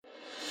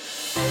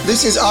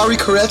This is Ari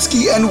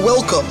Koretsky, and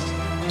welcome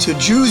to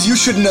Jews You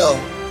Should Know,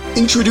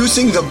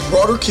 introducing the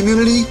broader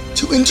community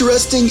to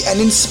interesting and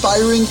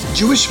inspiring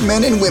Jewish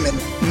men and women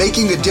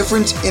making a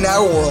difference in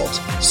our world.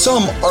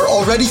 Some are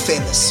already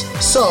famous,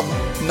 some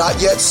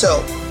not yet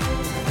so,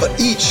 but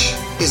each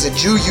is a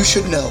Jew you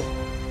should know.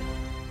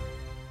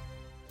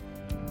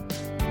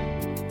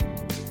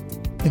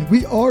 And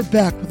we are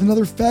back with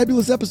another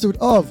fabulous episode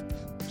of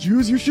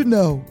Jews You Should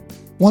Know.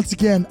 Once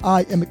again,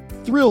 I am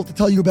thrilled to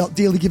tell you about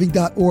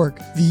dailygiving.org,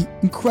 the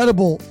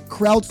incredible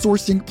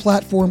crowdsourcing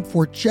platform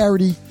for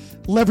charity,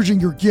 leveraging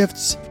your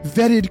gifts,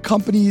 vetted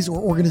companies or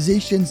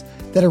organizations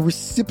that are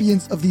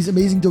recipients of these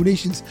amazing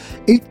donations,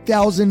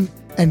 8,000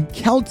 and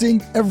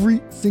counting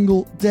every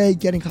single day,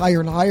 getting higher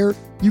and higher.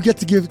 You get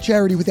to give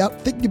charity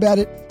without thinking about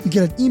it. You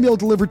get an email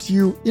delivered to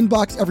you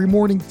inbox every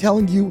morning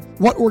telling you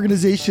what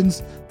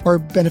organizations are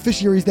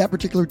beneficiaries that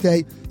particular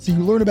day. So you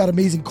learn about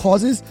amazing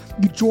causes.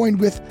 You join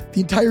with the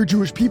entire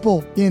Jewish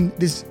people in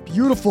this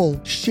beautiful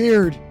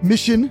shared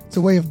mission. It's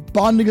a way of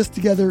bonding us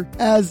together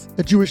as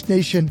a Jewish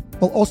nation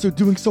while also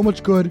doing so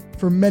much good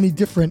for many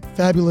different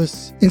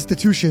fabulous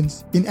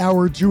institutions in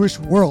our Jewish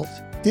world.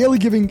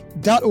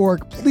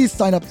 dailygiving.org. Please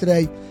sign up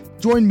today.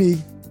 Join me.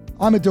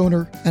 I'm a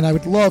donor, and I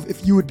would love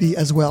if you would be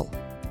as well.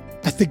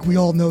 I think we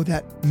all know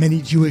that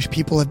many Jewish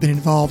people have been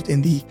involved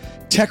in the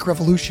tech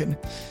revolution.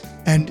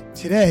 And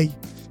today,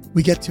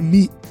 we get to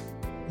meet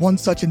one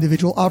such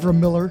individual, Avram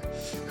Miller,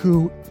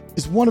 who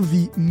is one of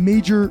the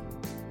major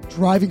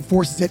driving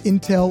forces at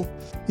Intel.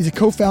 He's a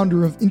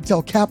co-founder of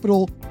Intel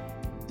Capital.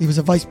 He was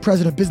a vice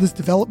president of business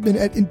development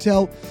at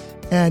Intel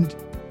and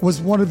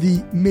was one of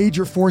the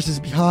major forces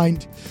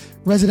behind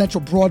residential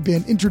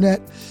broadband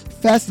internet,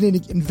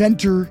 fascinating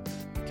inventor,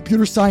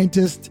 computer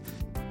scientist,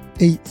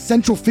 a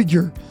central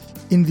figure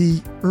in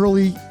the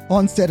early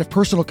onset of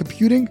personal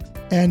computing,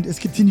 and has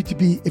continued to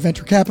be a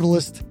venture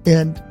capitalist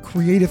and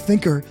creative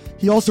thinker.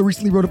 He also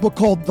recently wrote a book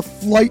called The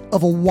Flight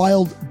of a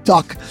Wild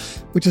Duck,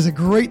 which is a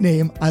great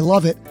name. I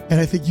love it, and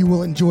I think you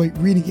will enjoy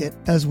reading it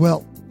as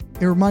well.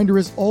 A reminder,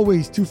 as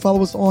always, to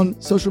follow us on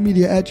social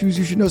media at Jews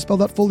You Should Know,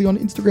 spelled out fully on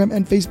Instagram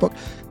and Facebook.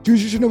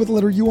 Jews You Should Know with the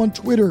letter U on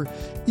Twitter.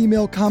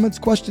 Email comments,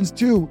 questions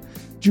to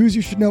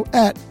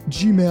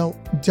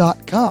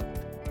jewsyoushouldknow@gmail.com.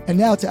 And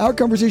now to our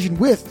conversation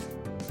with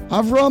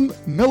Avram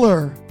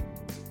Miller.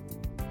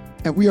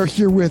 And we are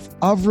here with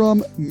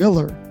Avram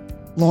Miller,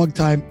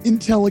 longtime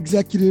Intel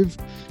executive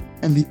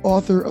and the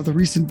author of the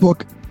recent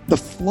book, The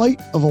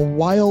Flight of a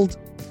Wild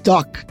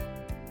Duck.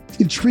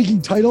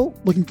 Intriguing title.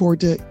 Looking forward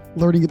to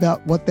learning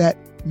about what that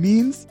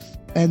means.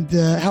 And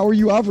how are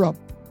you, Avram?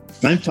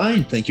 I'm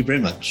fine. Thank you very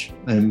much.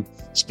 I'm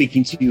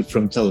speaking to you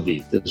from Tel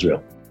Aviv,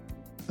 Israel.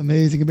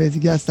 Amazing,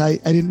 amazing. Yes, I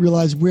didn't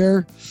realize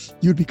where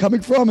you'd be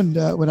coming from. And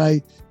when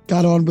I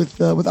got on with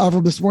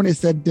Avram this morning, I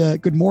said,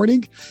 good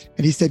morning.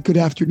 And he said, good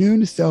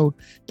afternoon. So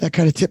that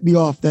kind of tipped me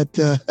off that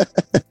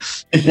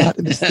not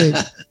in the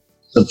States.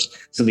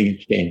 Something had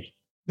changed.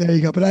 There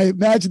you go. But I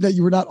imagine that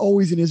you were not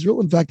always in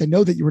Israel. In fact, I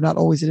know that you were not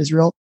always in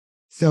Israel.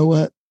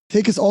 So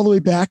take us all the way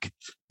back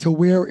to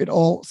where it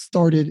all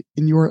started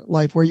in your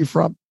life. Where are you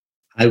from?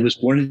 I was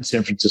born in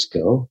San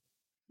Francisco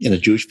in a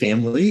Jewish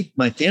family.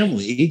 My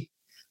family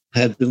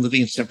had been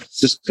living in San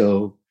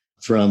Francisco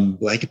from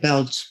like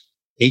about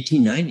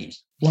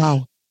 1890s.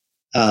 Wow.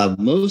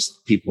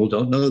 Most people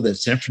don't know that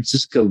San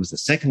Francisco was the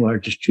second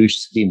largest Jewish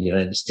city in the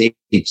United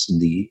States in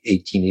the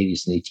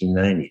 1880s and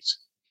 1890s.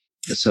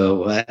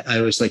 So I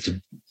always like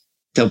to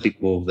tell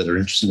people that are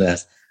interested in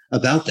that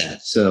about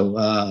that. So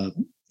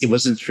it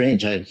wasn't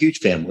strange. I had a huge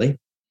family.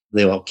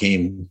 They all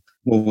came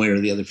one way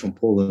or the other from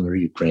Poland or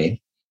Ukraine.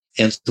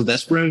 And so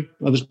that's where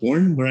I was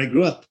born, where I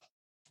grew up.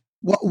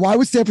 Why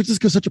was San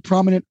Francisco such a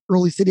prominent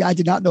early city? I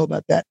did not know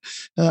about that.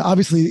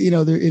 Obviously,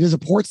 it is a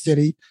port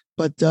city,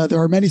 but there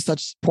are many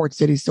such port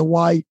cities. So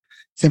why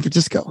San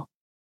Francisco?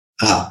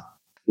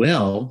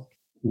 Well,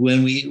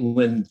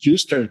 when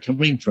Jews started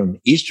coming from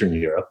Eastern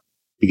Europe,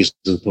 because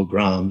of the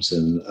pogroms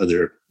and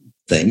other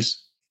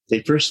things, they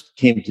first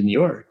came to New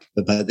York.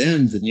 But by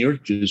then, the New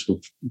York Jews, a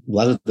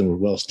lot of them were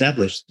well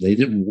established. They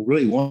didn't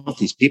really want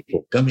these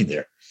people coming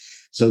there.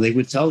 So they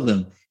would tell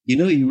them, you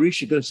really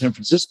should go to San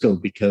Francisco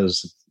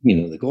because,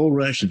 the gold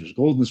rush and there's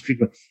gold in the street.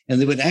 And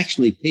they would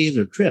actually pay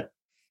their trip.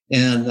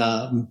 And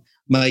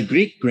my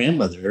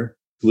great-grandmother,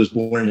 who was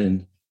born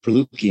in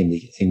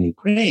Perluki in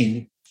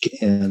Ukraine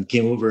and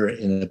came over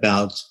in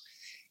about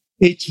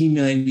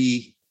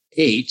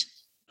 1898,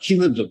 she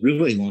lived a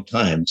really long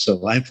time.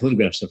 So I have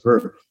photographs of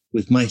her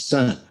with my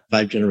son,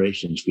 5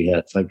 generations. We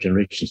had 5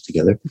 generations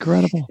together.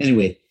 Incredible.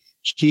 Anyway,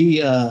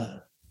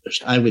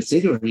 I would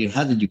say to her,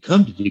 how did you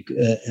come to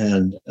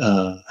and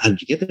how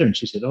did you get there? And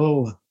she said,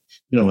 I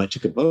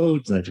took a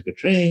boat and I took a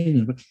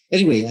train.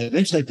 Anyway,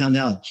 eventually I found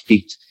out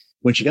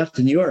when she got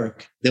to New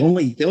York, they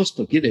all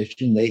spoke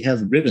Yiddish and they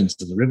had ribbons,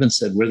 and the ribbons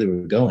said where they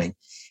were going.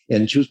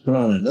 And she was put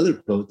on another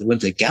boat that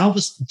went to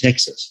Galveston,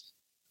 Texas.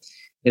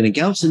 And in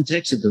Galveston,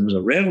 Texas, there was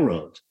a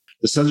railroad,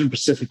 the Southern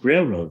Pacific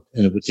Railroad,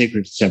 and it would take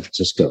her to San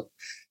Francisco.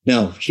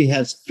 Now, she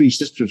has 3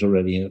 sisters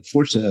already, and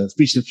 3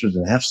 sisters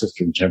and a half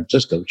sister in San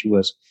Francisco. She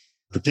was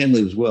The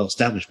family was well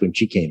established when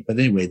she came. But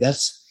anyway,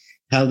 that's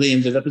how they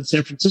ended up in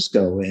San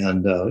Francisco.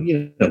 And,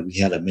 we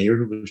had a mayor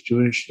who was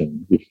Jewish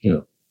and,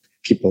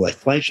 people like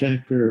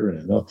Fleischacker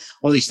and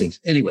all these things.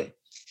 Anyway,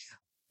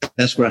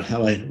 that's where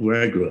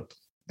I grew up.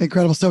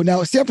 Incredible. So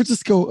now San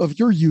Francisco of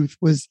your youth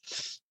was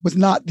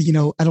not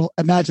the, I don't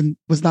imagine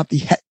was not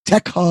the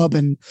tech hub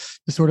and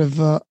the sort of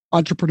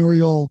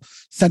entrepreneurial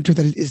center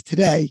that it is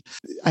today.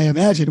 I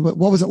imagine. What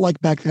was it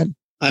like back then?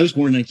 I was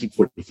born in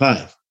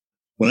 1945.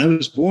 When I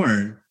was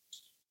born,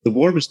 the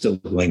war was still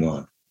going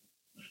on.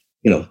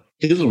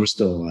 Hitler was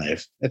still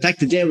alive. In fact,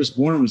 the day I was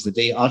born was the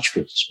day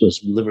Auschwitz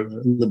was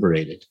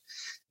liberated.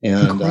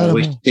 And I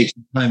always take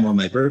some time on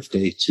my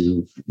birthday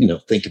to,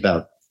 think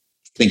about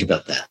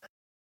that.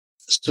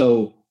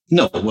 So,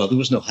 no, well, there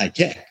was no high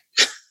tech.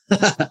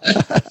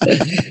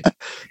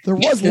 There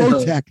was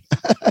low tech.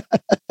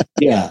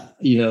 Yeah.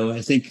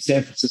 I think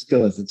San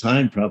Francisco at the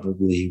time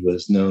probably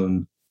was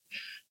known,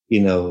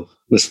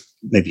 was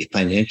maybe a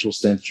financial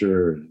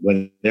center or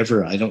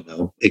whatever. I don't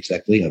know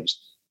exactly. I was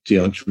too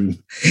young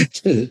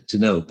to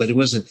know, but it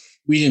wasn't,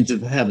 we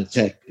didn't have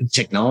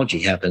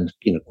technology happen,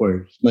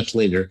 quite much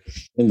later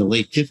in the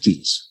late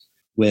 50s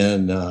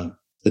when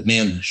the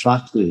man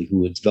Shockley,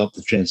 who had developed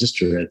the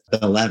transistor at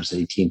Bell Labs at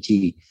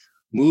AT&T,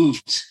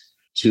 moved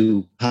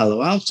to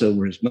Palo Alto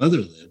where his mother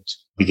lived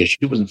because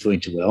she wasn't feeling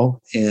too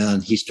well.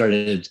 And he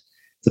started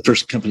the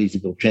first company to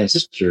build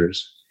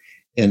transistors.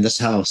 And that's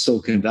how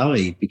Silicon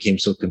Valley became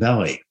Silicon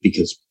Valley,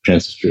 because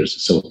transistor is a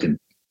silicon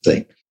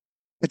thing.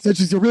 It's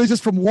interesting. So really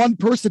just from one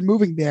person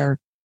moving there,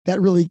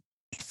 that really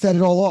set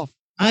it all off.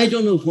 I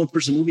don't know if one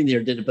person moving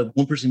there did it, but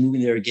one person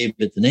moving there gave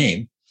it the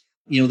name.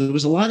 There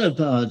was a lot of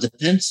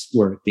defense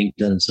work being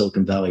done in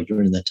Silicon Valley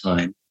during that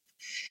time.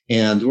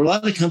 And there were a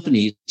lot of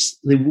companies,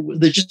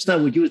 they're just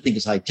not what you would think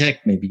is high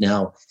tech maybe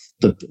now.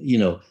 But,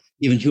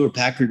 even Hewlett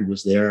Packard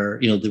was there.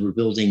 They were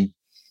building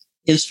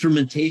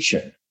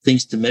instrumentation,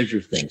 things to measure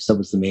things. That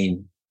was the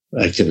main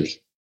activity.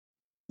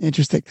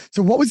 Interesting.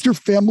 So what was your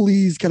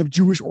family's kind of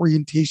Jewish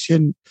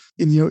orientation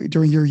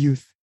during your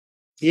youth?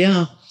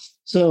 Yeah.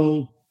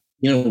 So,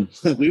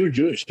 we were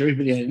Jewish.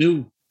 Everybody I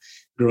knew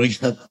growing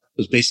up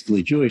was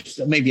basically Jewish.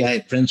 Maybe I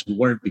had friends who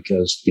weren't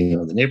because, the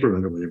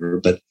neighborhood or whatever,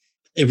 but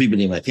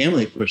everybody in my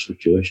family, of course, was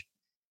Jewish.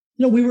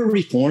 We were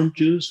Reformed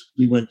Jews.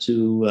 I went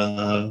to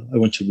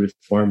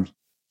Reformed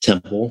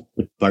temple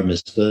with Bar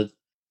Mitzvah.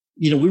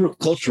 We were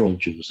cultural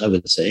Jews, I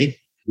would say.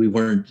 We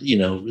weren't,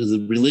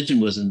 the religion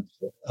wasn't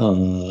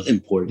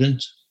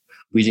important.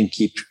 We didn't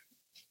keep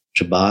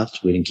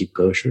Shabbat. We didn't keep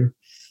kosher.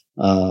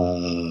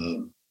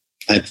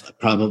 I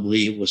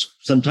probably was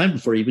some time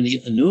before I even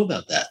knew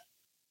about that.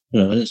 I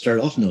didn't start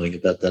off knowing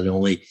about that. I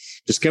only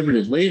discovered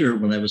it later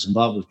when I was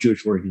involved with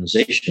Jewish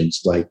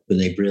organizations like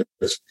B'nai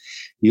B'rith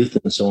Youth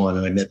and so on.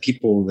 And I met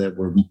people that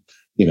were,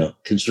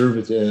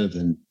 conservative,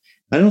 and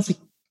I don't think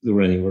there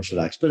were any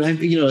Orthodox, but I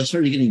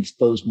started getting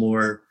exposed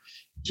more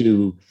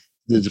to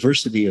the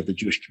diversity of the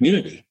Jewish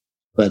community.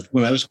 But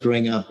when I was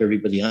growing up,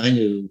 everybody I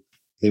knew,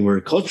 they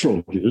were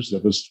cultural Jews.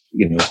 That was,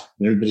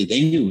 everybody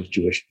they knew was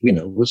Jewish,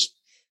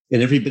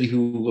 and everybody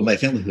who in my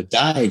family who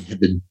died had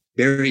been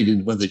buried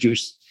in one of the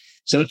Jewish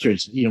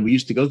cemeteries. We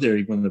used to go there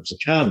when I was a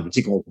child. It would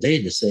take all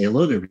day to say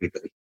hello to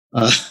everybody.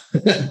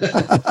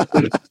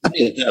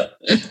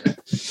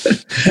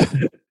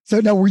 So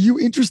now, were you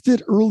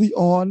interested early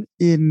on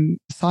in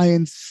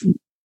science,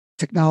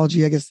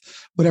 technology, I guess,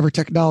 whatever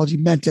technology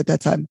meant at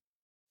that time?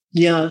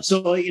 Yeah.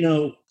 So,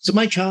 so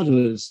my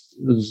childhood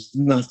was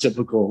not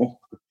typical.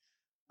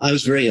 I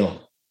was very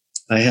ill.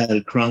 I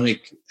had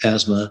chronic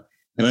asthma.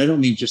 And I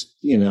don't mean just,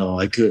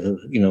 I could,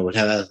 would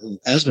have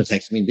asthma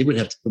attacks. I mean, they would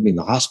have to put me in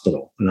the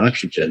hospital on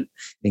oxygen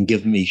and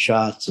give me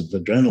shots of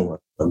adrenaline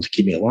to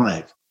keep me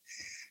alive.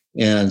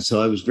 And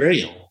so I was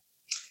very ill.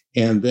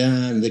 And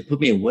then they put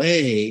me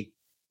away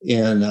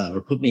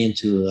or put me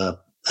into a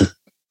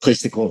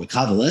place they call a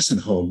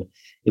convalescent home.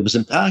 It was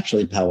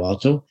actually in Palo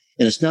Alto,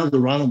 and it's now the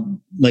Ronald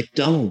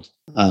McDonald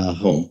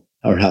home,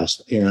 our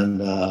house. And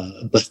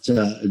but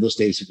in those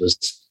days, it was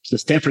the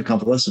Stanford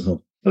Convalescent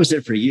Home. I was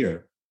there for a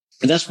year.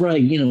 And that's where I,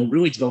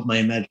 really developed my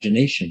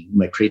imagination,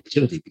 my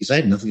creativity, because I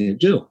had nothing to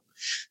do.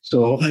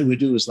 So all I would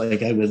do is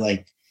I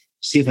would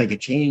see if I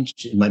could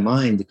change in my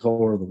mind the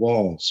color of the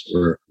walls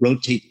or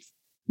rotate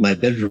my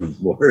bedroom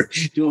or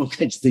do all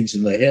kinds of things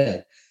in my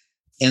head.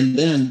 And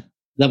then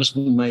that was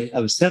when I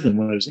was 7.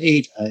 When I was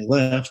 8, I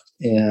left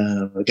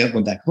and I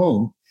went back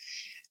home,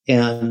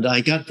 and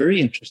I got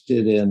very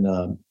interested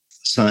in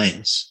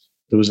science.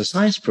 There was a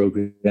science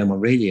program on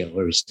radio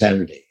every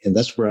Saturday, and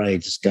that's where I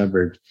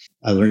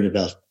learned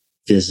about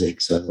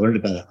physics. I learned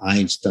about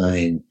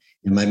Einstein,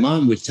 and my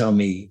mom would tell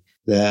me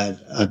that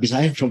because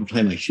I had trouble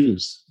tying my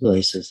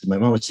shoelaces, and my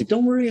mom would say,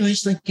 "Don't worry,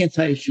 Einstein can't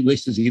tie his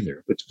shoelaces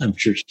either," which I'm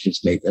sure she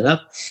just made that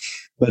up,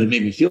 but it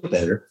made me feel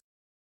better.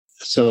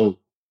 So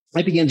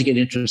I began to get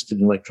interested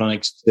in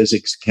electronics,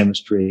 physics,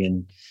 chemistry,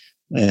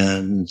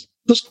 and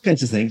those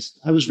kinds of things.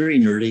 I was very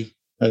nerdy.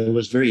 I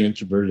was very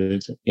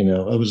introverted.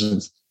 I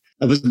wasn't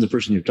the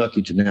person you're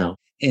talking to now.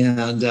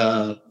 And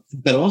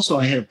but also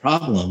I had a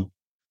problem,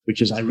 which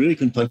is I really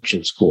couldn't function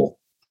at school.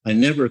 I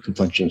never could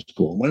function in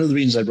school. One of the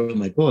reasons I wrote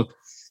my book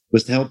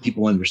was to help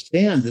people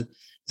understand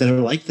that are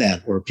like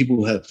that, or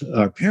people who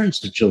are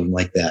parents of children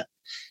like that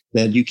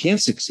you can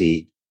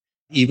succeed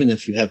even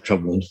if you have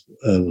trouble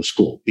with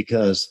school.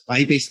 Because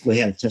I basically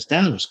had to test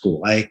out of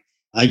school.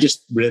 I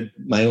just read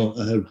my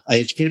own, I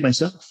educated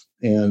myself,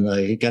 and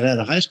I got out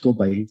of high school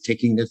by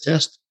taking the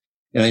test.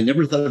 And I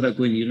never thought about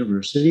going to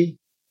university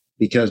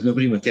because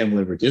nobody in my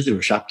family ever did. They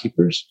were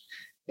shopkeepers,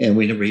 and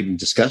we never even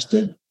discussed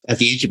it. At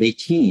the age of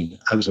 18,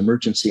 I was a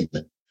merchant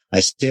seaman.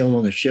 I sailed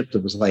on a ship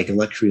that was like a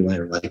luxury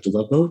liner, like the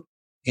Love Boat.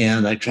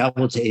 And I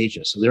traveled to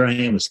Asia. So there I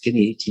am, a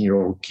skinny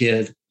 18-year-old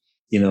kid,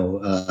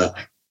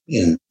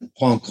 in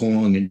Hong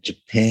Kong and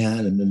Japan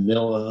and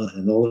Manila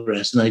and all the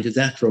rest. And I did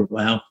that for a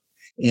while.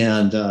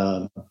 And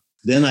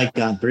then I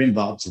got very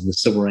involved in the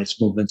civil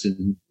rights movement,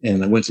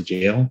 and I went to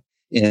jail.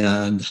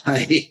 And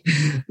I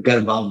got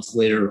involved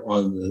later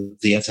on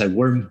the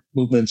anti-war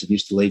movements and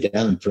used to lay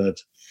down in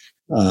front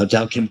of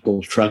Dow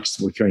Chemical trucks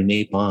that were carrying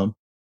napalm,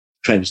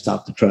 trying to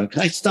stop the trucks.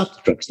 I stopped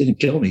the trucks. They didn't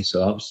kill me,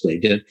 so obviously I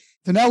did.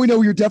 So now we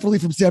know you're definitely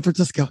from San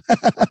Francisco.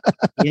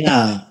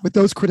 Yeah. With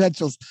those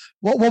credentials.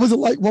 What was it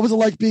like? What was it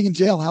like being in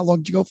jail? How long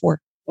did you go for?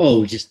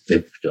 Oh, just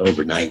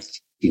overnight,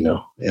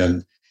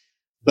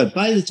 But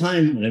by the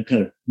time, and I'm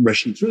kind of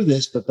rushing through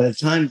this, but by the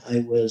time I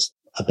was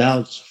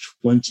about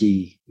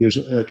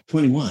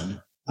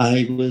 21,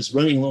 I was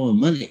running low on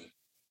money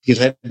because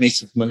I had made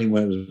some money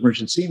when I was a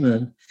merchant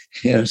seaman.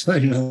 And so I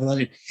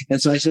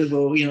said,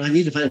 well, I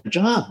need to find a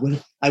job.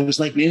 I was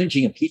like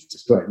managing a pizza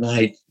store at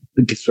night,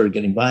 started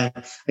getting by.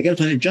 I got to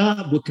find a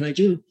job. What can I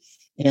do?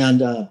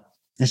 And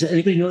I said,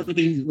 anybody know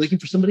anybody looking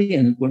for somebody?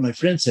 And one of my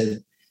friends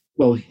said,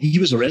 well, he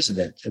was a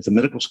resident at the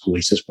medical school.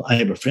 He says, well, I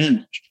have a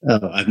friend.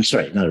 I'm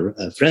sorry, not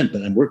a friend,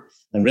 but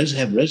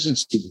have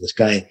residency with this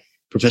guy,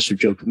 Professor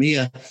Joe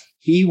Camilla.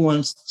 He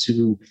wants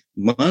to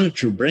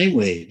monitor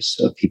brainwaves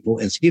of people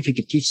and see if he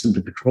can teach them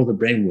to control the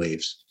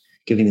brainwaves,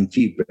 giving them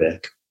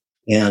feedback.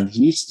 And he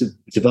needs to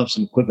develop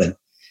some equipment.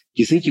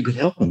 Do you think you could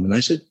help him? And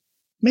I said,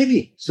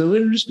 maybe. So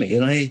introduce me.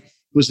 And I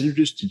was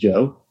introduced to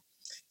Joe.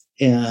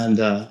 And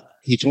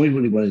he told me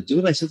what he wanted to do.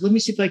 And I said, let me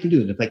see if I can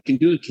do it. If I can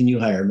do it, can you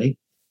hire me?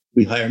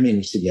 Will you hire me? And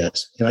he said,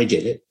 yes. And I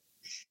did it.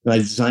 And I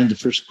designed the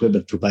first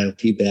equipment for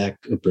biofeedback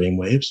of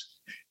brainwaves.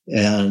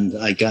 And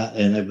I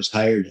was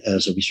hired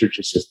as a research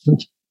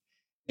assistant.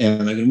 And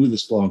I'm going to move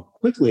this along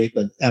quickly.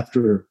 But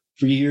after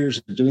 3 years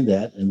of doing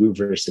that, and we were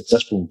very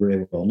successful and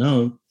very well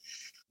known,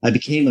 I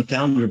became a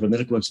founder of a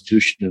medical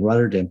institution in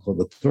Rotterdam called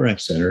the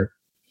Thorax Center,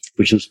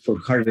 which was for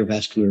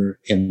cardiovascular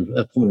and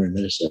pulmonary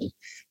medicine.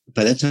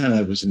 By that time,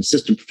 I was an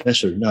assistant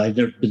professor. Now, I've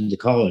never been to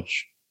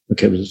college.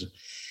 Okay,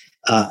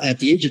 at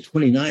the age of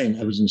 29,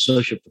 I was an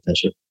associate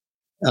professor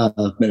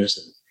of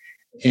medicine.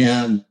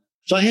 And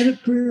so I had a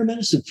career in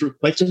medicine for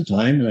quite some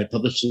time, and I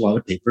published a lot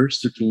of papers,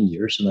 13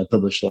 years, and I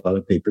published a lot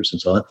of papers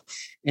and so on.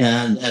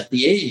 And at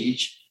the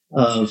age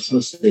of,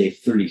 let's say,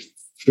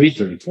 33,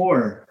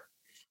 34,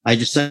 I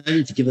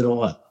decided to give it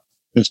all up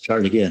and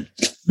start again.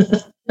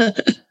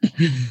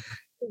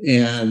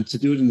 And to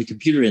do it in the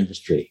computer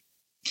industry.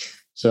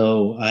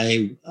 So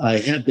I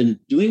have been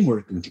doing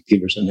work in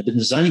computers, and I've been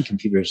designing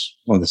computers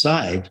on the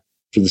side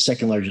for the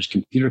second largest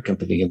computer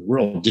company in the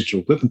world, Digital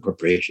Equipment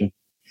Corporation.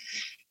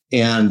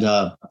 And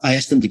I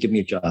asked them to give me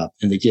a job,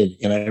 and they did.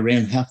 And I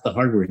ran half the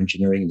hardware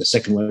engineering in the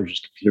second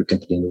largest computer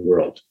company in the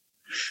world.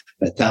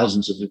 I had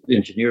thousands of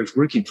engineers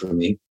working for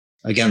me.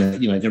 Again,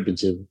 I'd never been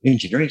to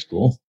engineering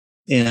school.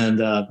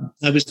 And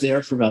I was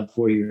there for about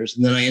 4 years,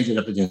 and then I ended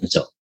up at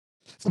Intel.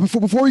 So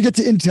before we get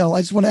to Intel,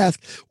 I just want to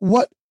ask,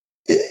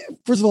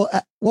 first of all,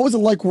 what was it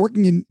like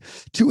working in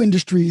two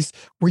industries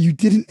where you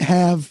didn't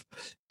have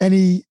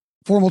any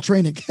formal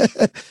training?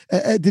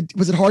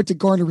 Was it hard to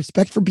garner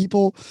respect from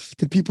people?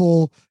 Did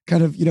people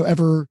kind of,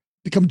 ever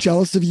become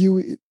jealous of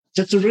you?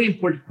 That's a really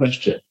important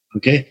question.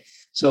 Okay.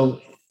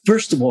 So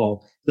first of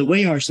all, the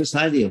way our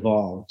society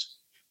evolved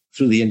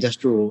through the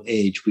industrial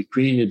age, we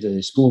created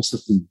a school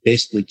system that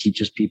basically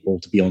teaches people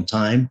to be on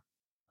time,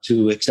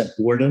 to accept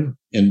boredom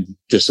and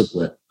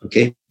discipline.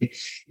 Okay.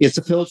 It's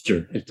a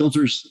filter. It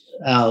filters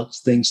out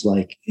things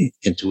like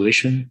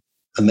intuition,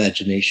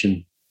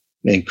 imagination,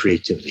 and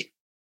creativity.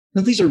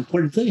 Now, these are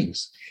important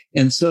things.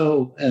 And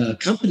so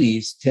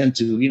companies tend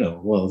to,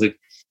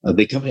 the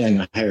big company, I'm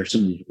going to hire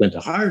somebody who went to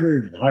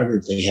Harvard, and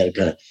Harvard, they had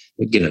to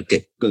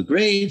get good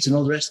grades and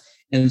all the rest.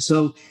 And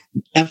so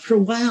after a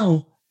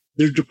while,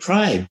 they're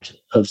deprived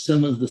of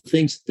some of the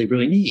things that they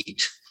really need.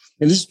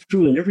 And this is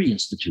true in every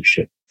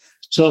institution.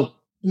 So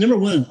number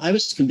one, I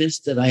was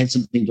convinced that I had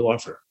something to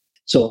offer.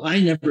 So I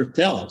never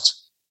felt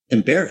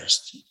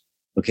embarrassed.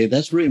 Okay,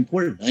 that's really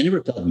important. I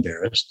never felt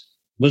embarrassed.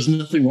 There was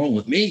nothing wrong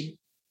with me.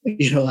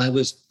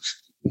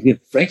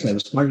 Frankly, I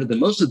was smarter than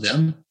most of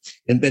them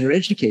and better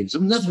educated. So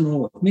nothing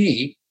wrong with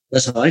me.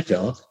 That's how I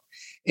felt.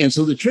 And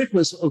so the trick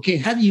was, okay,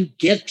 how do you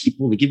get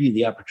people to give you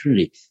the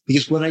opportunity?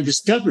 Because what I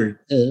discovered,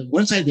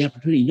 once I had the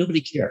opportunity,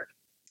 nobody cared.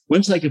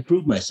 Once I could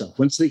prove myself,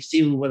 once they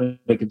see what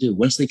I could do,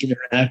 once they can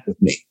interact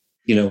with me,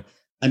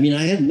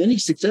 I had many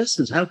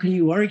successes. How can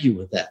you argue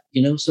with that?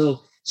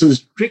 So the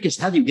trick is,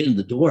 how do you get in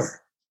the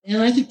door?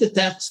 And I think that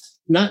that's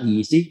not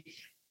easy.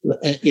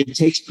 It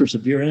takes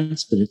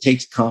perseverance, but it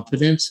takes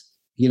confidence,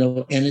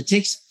 and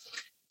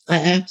I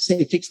have to say,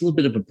 it takes a little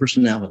bit of a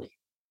personality.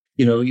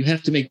 You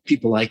have to make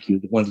people like you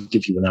that want to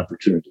give you an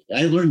opportunity.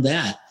 I learned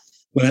that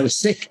when I was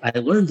sick. I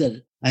learned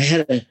that I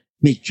had to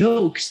make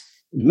jokes,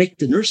 make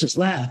the nurses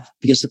laugh,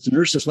 because if the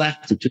nurses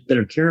laughed, they took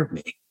better care of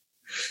me.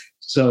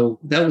 So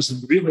that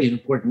was really an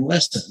important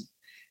lesson.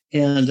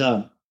 And,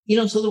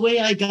 so the way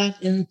I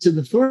got into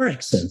the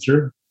Thorax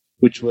Center,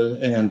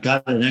 and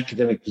got an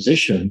academic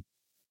position,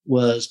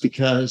 was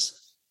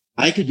because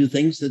I could do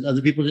things that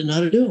other people didn't know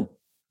how to do.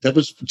 That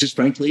was just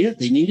frankly it.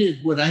 They needed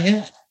what I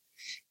had.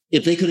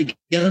 If they could have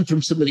gotten them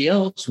from somebody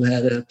else who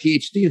had a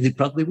PhD, they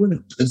probably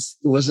wouldn't have, because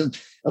it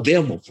wasn't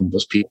available from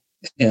those people.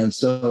 And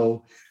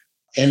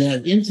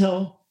at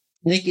Intel,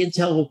 I think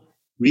Intel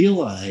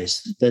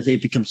realized that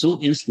they'd become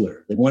so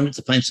insular. They wanted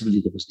to find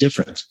somebody that was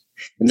different.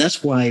 And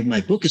that's why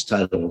my book is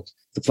titled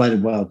The Flight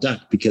of Wild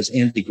Duck, because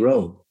Andy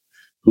Grove,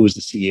 who was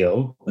the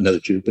CEO, another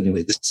Jew, but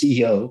anyway, the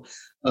CEO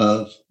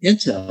of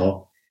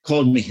Intel,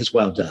 called me his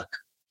wild duck.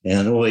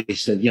 And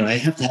always said, I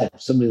have to have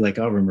somebody like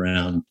Avram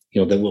around,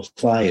 that will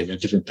fly in a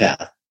different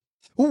path.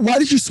 Well, why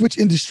did you switch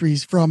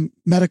industries from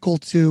medical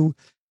to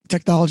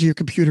technology or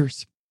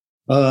computers?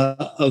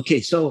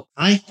 Okay, so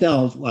I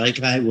felt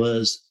like I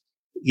was,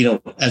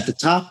 at the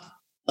top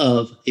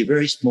of a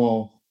very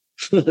small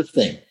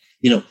thing.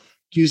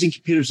 Using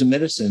computers in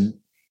medicine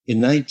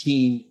in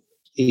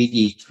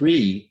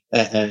 1983,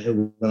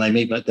 when I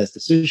made that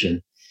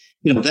decision,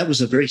 that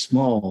was a very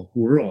small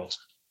world.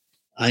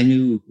 I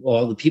knew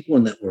all the people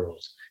in that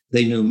world.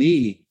 They knew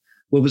me.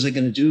 What was I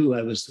going to do?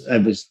 I was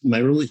in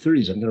my early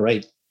 30s. I'm going to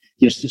write,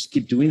 just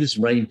keep doing this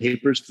and writing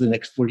papers for the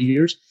next 40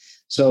 years.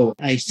 So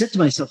I said to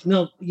myself,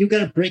 no, you've got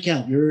to break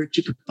out. You're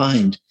too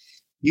confined.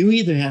 You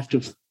either have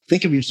to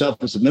think of yourself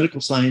as a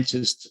medical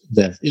scientist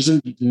that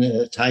isn't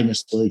tied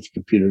necessarily to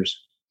computers,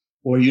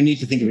 or you need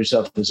to think of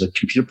yourself as a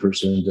computer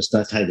person that's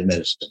not tied to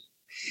medicine.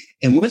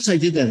 And once I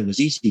did that, it was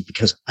easy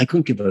because I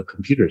couldn't give up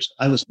computers.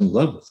 I was in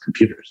love with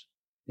computers.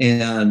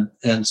 And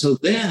so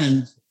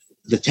then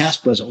the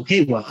task was,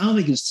 okay, well, how am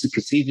I going to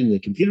succeed in the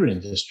computer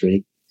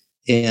industry?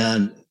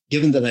 And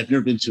given that I've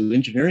never been to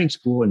engineering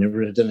school and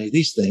never had done any of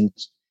these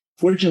things,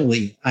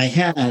 fortunately, I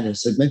had,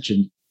 as I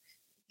mentioned,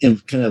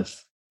 and kind of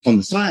on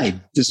the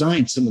side,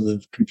 designed some of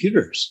the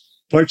computers,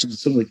 parts of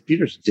some of the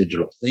computers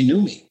digital. They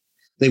knew me.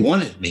 They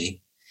wanted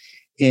me.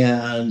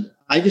 And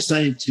I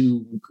decided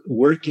to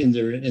work in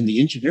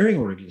the engineering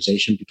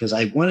organization because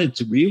I wanted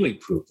to really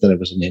prove that I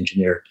was an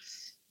engineer,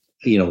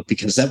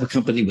 because that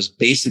company was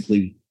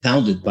basically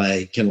founded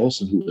by Ken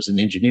Olsen, who was an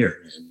engineer.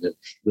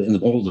 And in the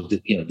mold of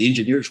the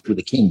engineers were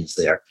the kings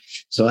there.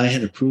 So I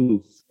had to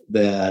prove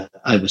that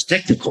I was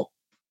technical.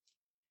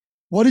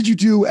 What did you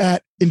do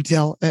at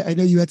Intel? I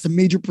know you had some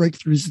major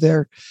breakthroughs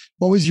there.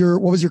 What was your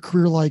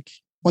career like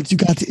once you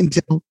got to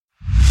Intel?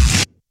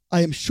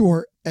 I am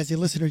sure, as a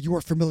listener, you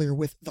are familiar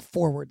with The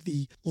Forward,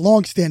 the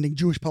long-standing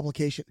Jewish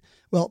publication.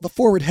 Well, The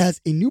Forward has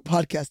a new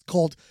podcast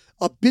called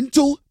A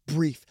Bintel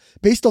Brief,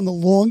 based on the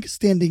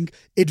long-standing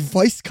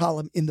advice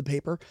column in the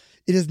paper.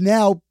 It is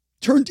now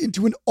turned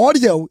into an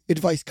audio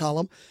advice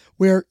column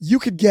where you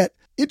could get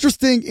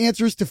interesting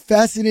answers to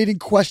fascinating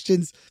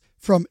questions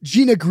from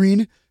Gina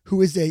Green,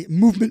 who is a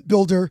movement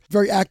builder,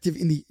 very active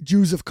in the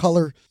Jews of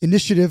Color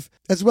initiative,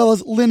 as well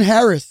as Lynn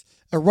Harris,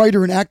 a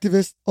writer and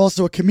activist,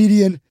 also a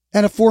comedian,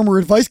 and a former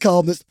advice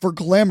columnist for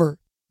Glamour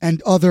and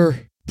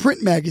other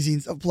print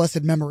magazines of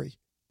blessed memory.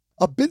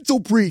 A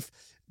Bintel Brief,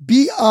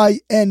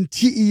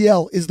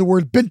 Bintel, is the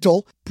word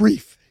Bintel,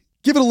 brief.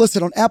 Give it a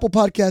listen on Apple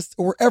Podcasts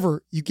or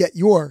wherever you get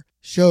your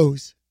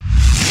shows.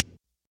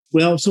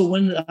 Well, so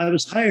when I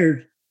was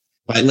hired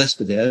by Les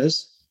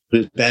Fidesz, who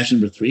is badge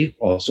number 3,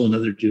 also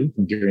another Jew,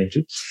 Hungarian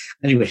Jew.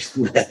 Anyway,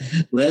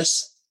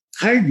 Les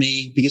hired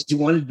me because he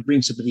wanted to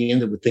bring somebody in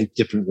that would think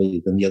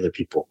differently than the other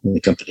people in the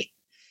company.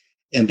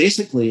 And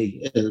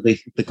basically,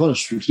 they call it a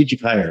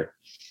strategic hire.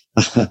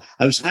 I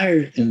was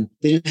hired and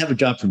they didn't have a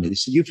job for me. They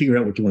said, you figure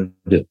out what you want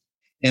to do.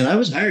 And I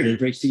was hired at a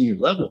very senior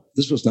level.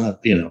 This was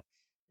not,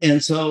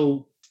 And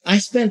so I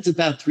spent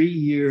about 3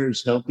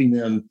 years helping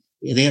them.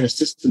 They had a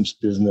systems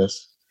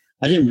business.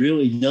 I didn't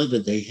really know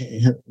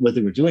that what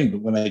they were doing, but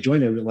when I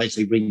joined, I realized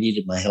they really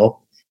needed my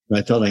help. And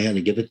I felt I had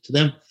to give it to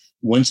them.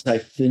 Once I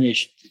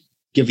finished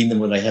giving them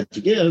what I had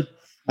to give,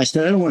 I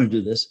said, I don't want to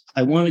do this.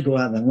 I want to go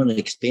out and I want to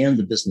expand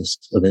the business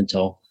of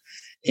Intel.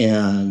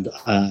 And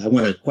I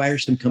want to acquire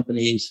some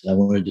companies. I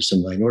want to do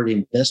some minority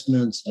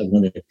investments. I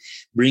want to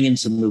bring in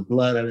some new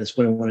blood. That's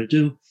what I want to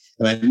do.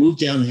 And I moved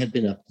down. I had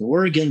been up in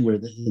Oregon where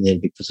they had a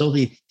big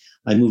facility.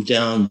 I moved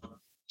down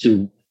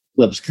to,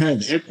 well, it was kind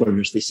of the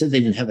headquarters. They said they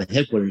didn't have a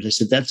headquarters. I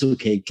said, that's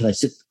okay. Can I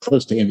sit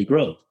close to Andy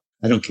Grove?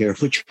 I don't care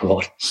what you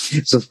call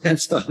it. So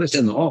that's how I was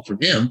in the hall for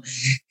him.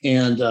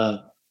 And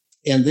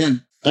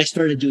then I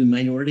started doing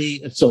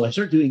minority. So I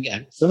started doing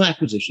some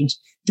acquisitions.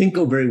 Didn't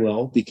go very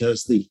well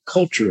because the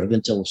culture of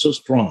Intel was so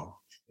strong.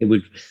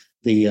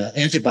 The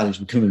antibodies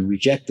would come and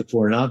reject the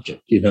foreign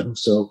object,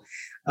 So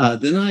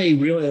then I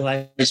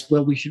realized,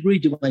 well, we should really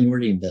do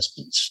minority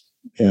investments.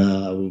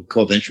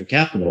 called venture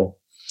capital.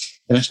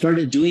 And I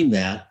started doing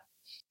that.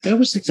 I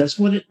was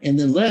successful at it. And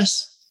then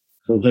Les,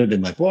 who would have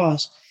been my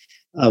boss,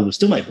 was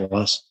still my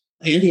boss.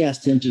 Andy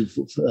asked him to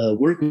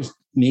work with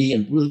me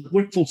and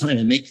work full time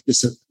and make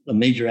this a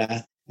major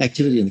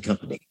activity in the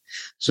company.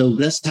 So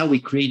that's how we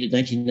created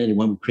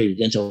 1991. We created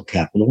Intel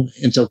Capital.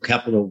 Intel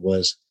Capital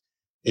was,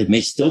 it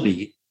may still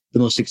be, the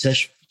most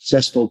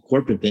successful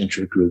corporate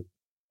venture group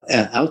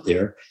out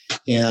there.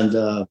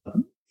 And,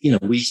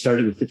 we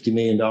started with $50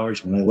 million.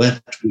 When I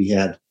left, we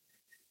had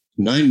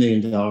 $9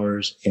 million,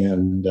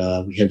 and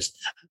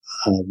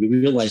we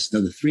realized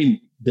another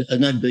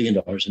 $9 billion,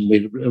 and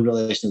we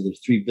realized another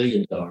 $3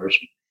 billion.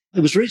 It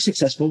was very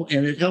successful,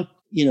 and it helped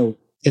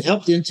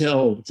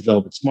Intel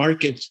develop its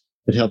markets.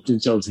 It helped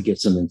Intel to get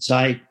some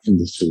insight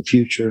into the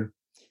future.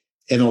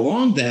 And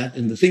along that,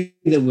 and the thing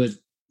that would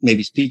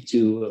maybe speak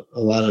to a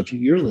lot of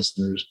your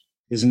listeners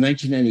is in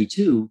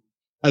 1992,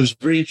 I was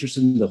very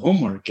interested in the home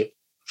market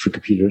for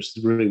computers.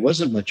 There really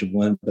wasn't much of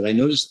one, but I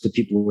noticed that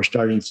people were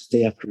starting to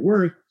stay after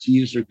work to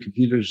use their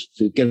computers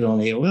to get it on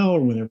AOL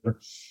or whatever.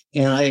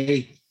 And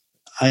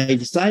I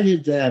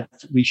decided that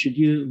we should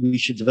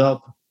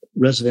develop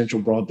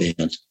residential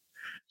broadband.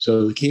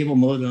 So the cable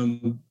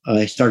modem,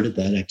 I started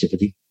that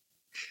activity,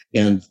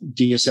 and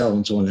DSL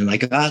and so on. And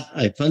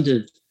I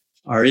funded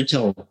our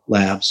Intel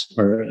labs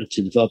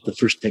to develop the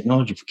first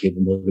technology for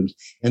cable modems.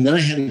 And then I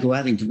had to go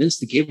out and convince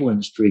the cable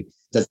industry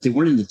that they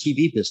weren't in the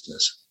TV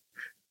business.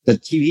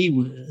 That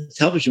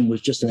television was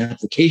just an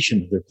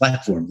application of their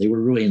platform. They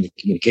were really in the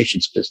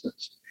communications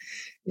business.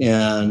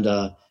 And,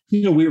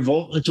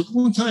 it took a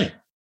long time.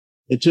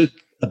 It took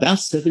about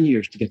 7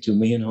 years to get to 1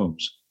 million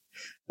homes.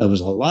 That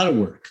was a lot of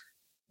work,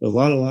 a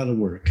lot of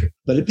work,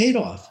 but it paid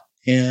off.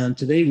 And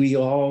today we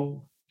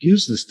all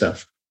use this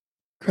stuff.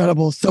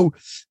 Incredible. So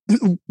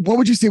what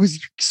would you say was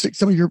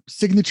some of your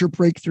signature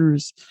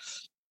breakthroughs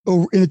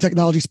in the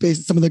technology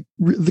space, some of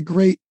the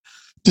great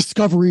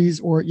discoveries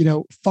or,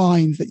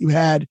 finds that you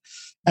had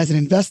as an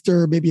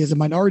investor, maybe as a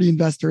minority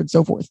investor and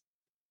so forth?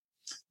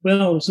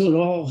 Well, so it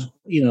all,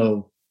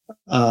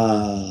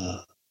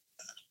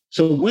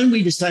 so when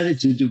we decided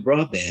to do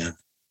broadband,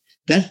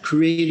 that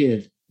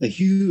created a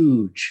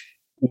huge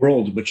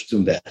world in which to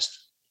invest.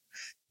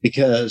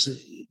 Because,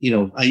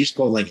 I used to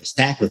call it like a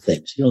stack of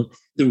things. There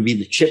would be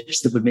the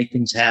chips that would make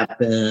things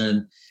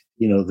happen.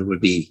 There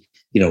would be,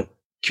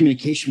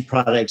 communication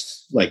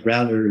products like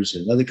routers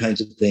and other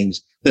kinds of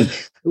things. But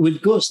it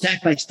would go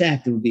stack by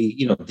stack. There would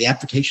be, the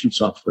application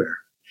software,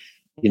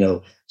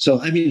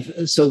 So,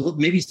 so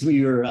maybe some of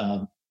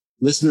your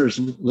listeners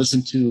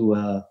listen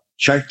to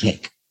Shark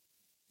Tank.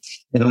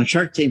 And on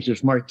Shark Tank,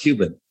 there's Mark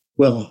Cuban.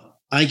 Well,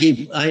 I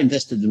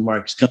invested in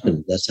Mark's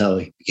company. That's how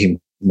he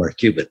became Mark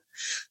Cuban.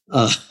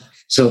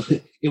 So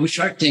it was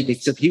Shark Tank,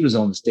 except he was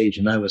on the stage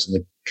and I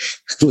wasn't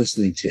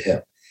listening to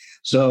him.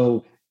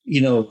 So,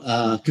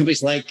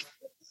 companies like,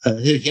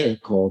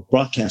 called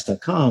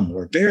broadcast.com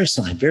or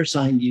Verisign.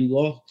 Verisign,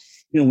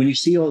 when you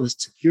see all this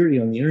security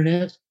on the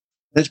internet,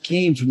 that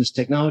came from this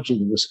technology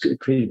that was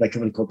created by a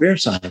company called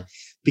Verisign,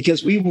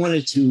 because we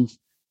wanted to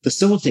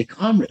facilitate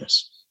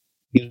commerce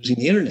using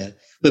the internet,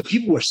 but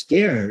people were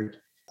scared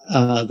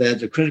that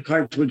the credit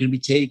cards were going to be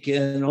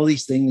taken, all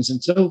these things.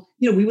 And so,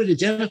 we would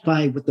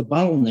identify what the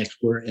bottlenecks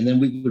were, and then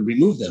we would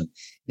remove them.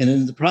 And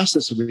in the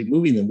process of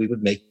removing them, we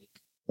would make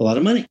a lot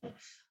of money.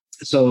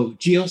 So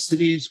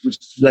GeoCities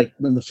was like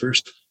one of the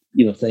first,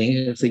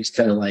 things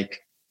kind of like,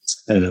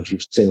 I don't know if you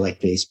say like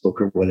Facebook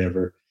or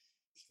whatever.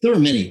 There were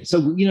many. So,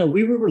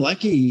 we were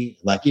lucky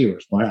or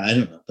smart. I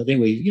don't know. But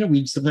anyway,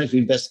 sometimes we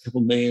invest a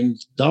couple $1 million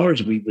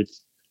and we would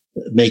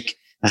make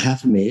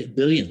 $500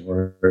 million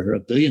or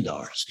 $1 billion,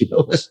 It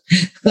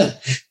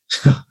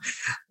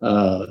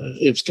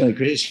was kind of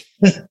crazy.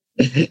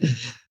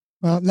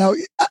 Well, now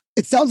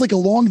it sounds like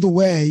along the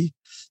way,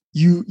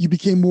 you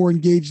became more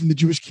engaged in the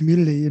Jewish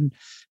community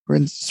or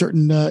in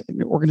certain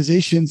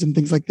organizations and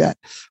things like that.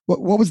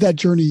 What was that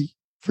journey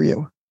for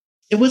you?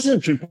 It wasn't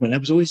a turning point. I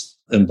was always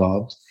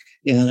involved.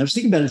 And I was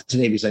thinking about it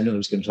today because I knew I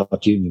was going to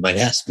talk to you and you might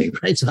ask me,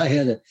 right? So I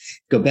had to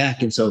go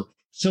back. And so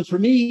for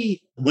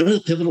me, one of the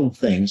pivotal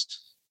things,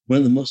 one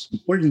of the most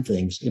important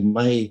things in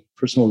my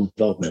personal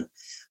development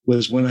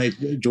was when I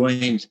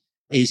joined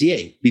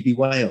AZA,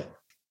 BBYO.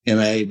 And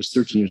I was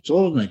 13 years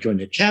old and I joined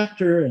a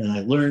chapter and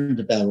I learned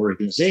about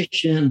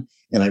organization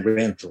and I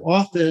ran for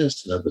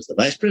office and I was the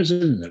vice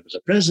president and I was a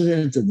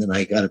president. And then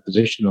I got a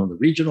position on the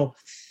regional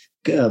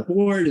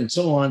board and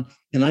so on.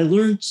 And I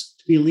learned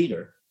to be a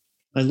leader.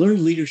 I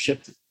learned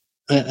leadership.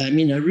 I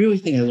really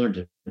think I learned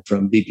it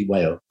from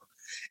BBYO.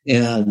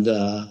 And,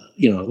 I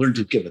learned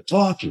to give a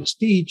talk and a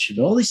speech and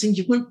all these things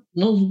you wouldn't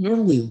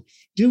normally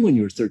do when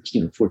you were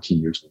 13 or 14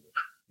 years old.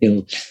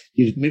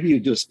 Maybe you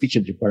do a speech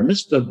at your bar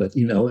mitzvah, but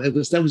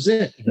that was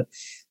it.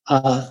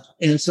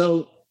 And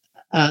so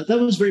that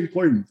was very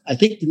important. I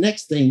think the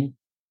next thing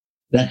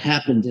that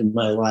happened in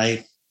my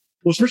life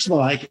was, first of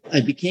all, I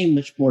became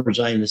much more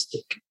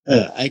Zionistic.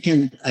 I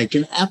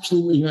can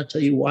absolutely not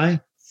tell you why.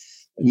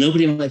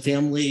 Nobody in my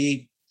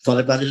family thought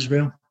about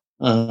Israel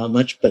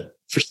much, but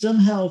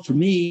for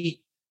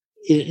me,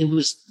 it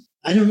was,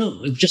 I don't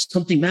know, it was just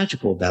something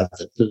magical about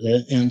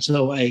it. And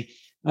so I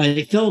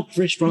felt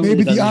very strongly.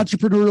 Maybe the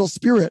entrepreneurial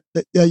spirit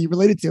that you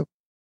related to.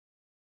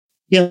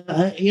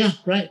 Yeah,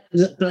 right.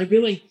 But I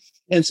really,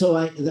 and so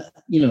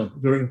there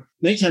were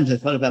many times I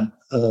thought about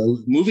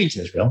moving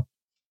to Israel,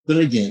 but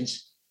I didn't.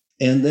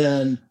 And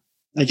then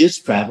I did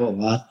travel a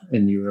lot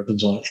in Europe and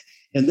so on.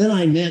 And then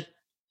I met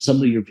some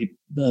of your people,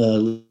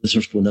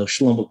 listeners will know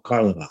Shlomo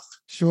Karloff.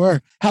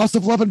 Sure. House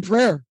of Love and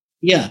Prayer.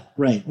 Yeah,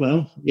 right.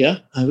 Well, yeah,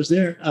 I was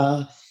there.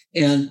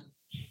 And,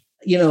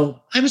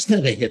 I was kind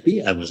of a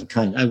hippie. I was a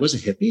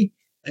hippie.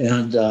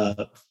 And,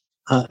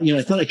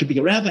 I thought I could be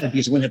a rabbi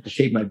because I wouldn't have to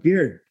shave my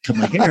beard, cut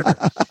my hair.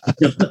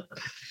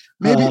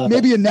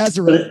 maybe a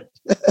Nazarene.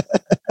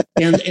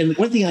 And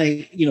one thing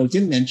I,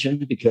 didn't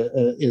mention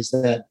is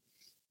that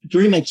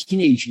during my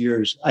teenage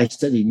years, I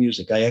studied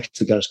music. I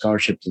actually got a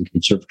scholarship to the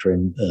Conservatory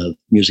of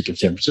Music in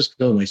San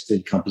Francisco, and I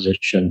studied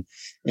composition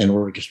and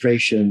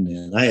orchestration.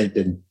 And I had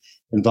been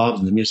involved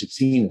in the music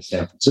scene in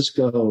San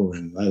Francisco,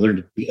 and I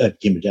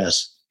became a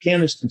jazz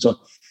pianist and so on.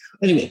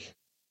 Anyway,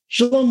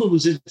 Shlomo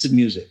was into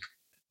music,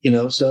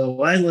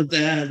 so I loved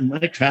that, and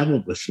I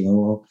traveled with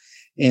Shlomo,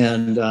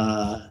 and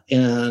I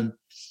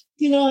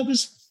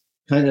was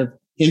kind of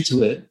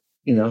into it,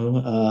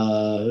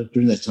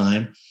 during that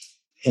time,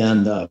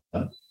 and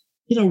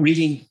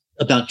reading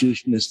about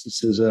Jewish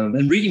mysticism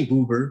and reading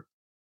Buber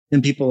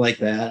and people like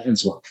that and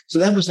so on. So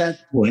that was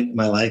that point in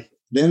my life.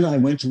 Then I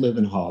went to live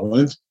in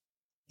Holland,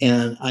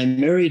 and I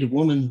married a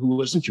woman who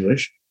wasn't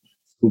Jewish,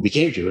 who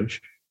became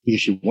Jewish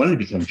because she wanted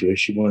to become Jewish.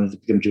 She wanted to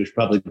become Jewish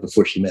probably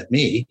before she met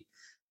me.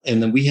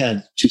 And then we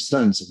had 2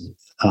 sons in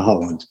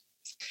Holland.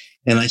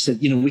 And I said,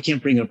 we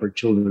can't bring up our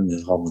children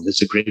in Holland.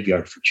 It's a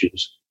graveyard for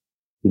Jews.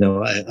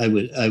 I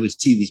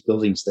would see these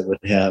buildings that would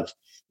have,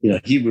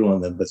 Hebrew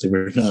on them, but they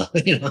were not,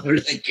 they were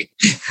like,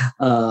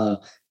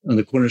 on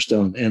the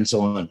cornerstone and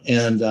so on.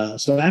 And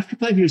so after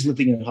 5 years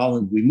living in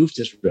Holland, we moved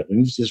to Israel. We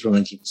moved to Israel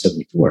in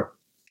 1974.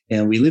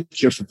 And we lived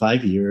here for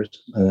 5 years.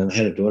 And I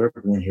had a daughter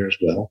born here as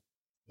well.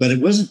 But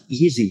it wasn't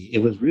easy. It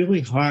was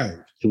really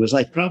hard. It was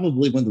like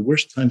probably one of the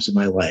worst times of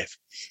my life.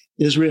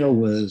 Israel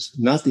was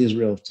not the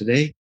Israel of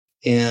today.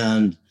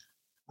 And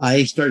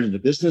I started a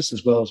business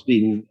as well as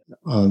being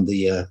on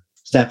the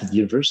staff at the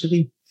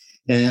university.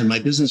 And my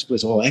business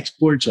was all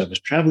exports. I was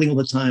traveling all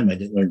the time. I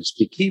didn't learn to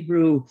speak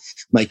Hebrew.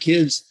 My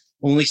kids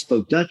only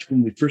spoke Dutch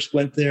when we first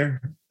went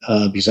there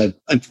because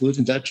I'm fluent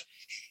in Dutch.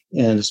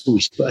 And I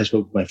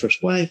spoke with my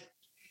first wife.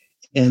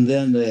 And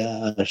then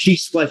she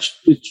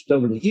switched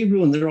over to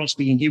Hebrew, and they're all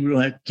speaking Hebrew.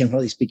 I can't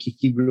hardly speak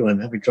Hebrew. I'm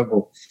having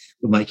trouble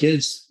with my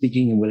kids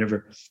speaking and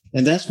whatever.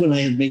 And that's when I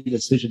had made the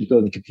decision to go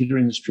in the computer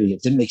industry.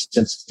 It didn't make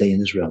sense to stay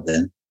in Israel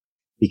then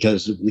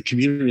because the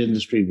computer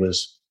industry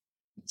was,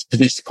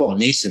 to call it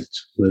nascent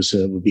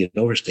would be an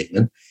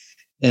overstatement.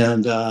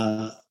 And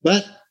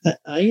but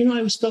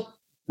I was stuck.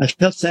 I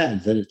felt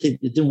sad that it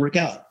didn't work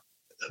out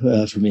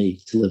for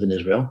me to live in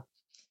Israel.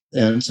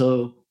 And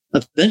so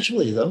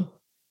eventually, though,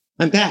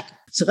 I'm back.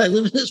 So I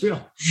live in Israel,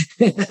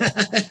 and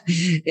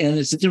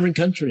it's a different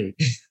country,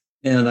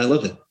 and I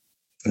love it.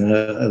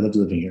 I love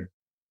living here.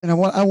 And I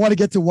want to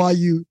get to why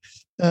you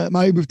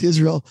moved to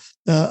Israel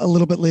a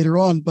little bit later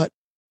on. But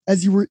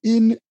as you were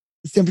in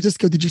San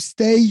Francisco, did you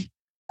stay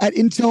at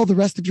Intel the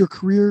rest of your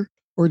career,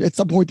 or at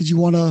some point did you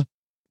want to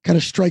kind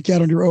of strike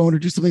out on your own or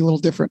do something a little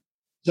different?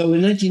 So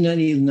in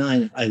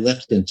 1999, I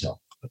left Intel.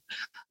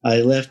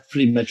 I left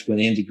pretty much when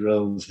Andy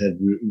Grove had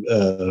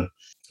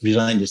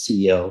resigned as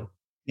CEO.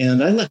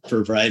 And I left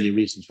for a variety of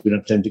reasons we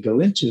don't have time to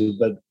go into,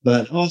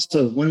 but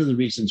also one of the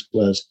reasons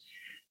was,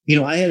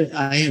 I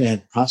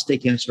had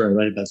prostate cancer. I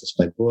write about this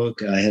in my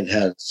book. I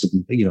had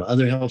some,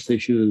 other health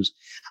issues.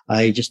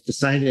 I just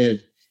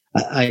decided,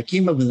 I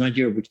came up with an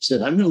idea which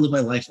said, I'm going to live my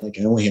life like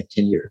I only have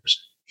 10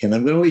 years. And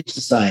I'm going to always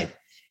decide,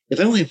 if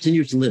I only have 10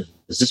 years to live,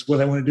 is this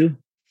what I want to do?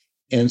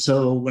 And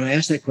so when I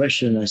asked that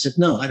question, I said,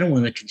 no, I don't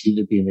want to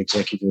continue to be an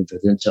executive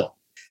at Intel.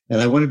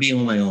 And I want to be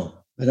on my own.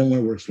 I don't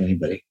want to work for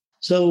anybody.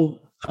 So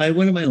I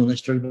went on my own. I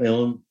started my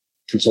own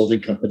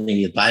consulting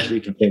company, advisory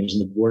company. I was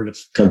on the board of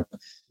a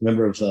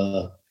number of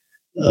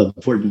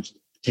important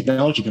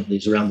technology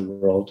companies around the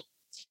world.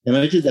 And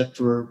I did that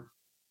for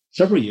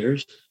several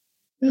years.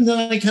 And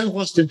then I kind of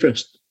lost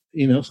interest,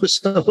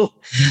 So,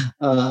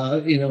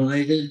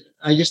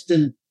 I just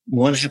didn't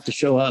want to have to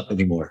show up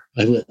anymore.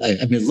 I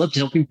loved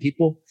helping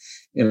people,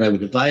 and I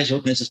would advise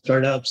all kinds of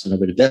startups, and I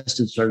would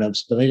invest in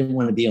startups, but I didn't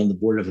want to be on the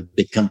board of a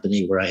big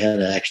company where I had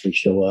to actually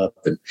show up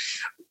and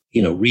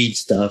read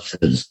stuff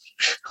and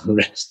the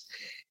rest.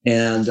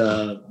 And,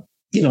 I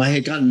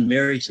had gotten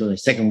married to my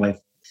second wife.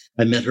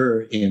 I met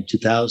her in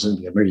 2000.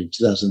 We got married in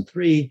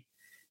 2003.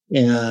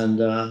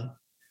 And,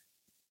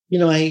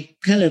 I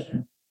kind of,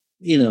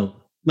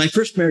 my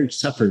first marriage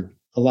suffered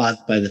a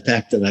lot by the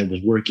fact that I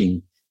was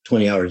working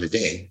 20 hours a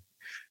day.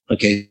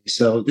 Okay.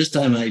 So this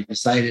time I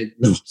decided,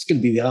 no, it's going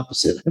to be the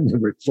opposite. I'm going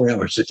to work 4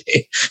 hours a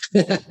day.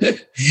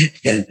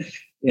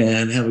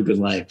 and have a good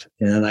life.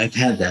 And I've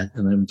had that,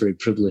 and I'm very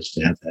privileged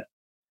to have that.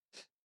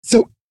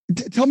 So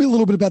tell me a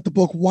little bit about the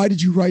book. Why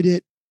did you write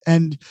it?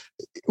 And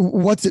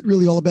what's it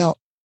really all about?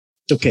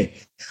 Okay.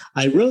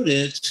 I wrote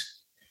it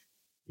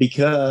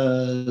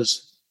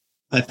because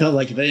I felt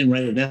like if I didn't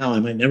write it now, I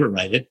might never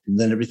write it. And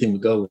then everything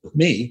would go with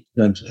me.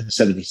 I'm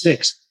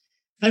 76.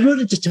 I wrote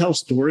it to tell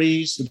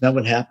stories about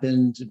what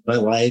happened in my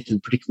life,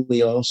 and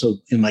particularly also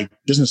in my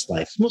business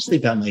life, mostly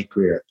about my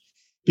career,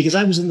 because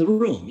I was in the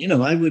room.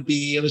 I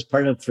was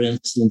part of, for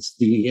instance,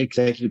 the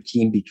executive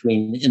team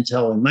between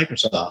Intel and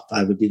Microsoft.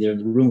 I would be there in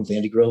the room with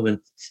Andy Grove and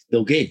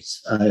Bill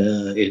Gates,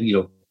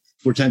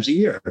 4 times a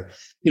year.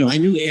 I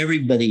knew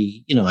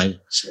everybody,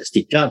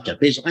 Steve Jobs, Jeff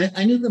Bezos,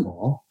 I knew them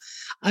all.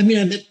 I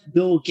met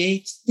Bill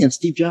Gates and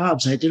Steve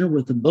Jobs. I had dinner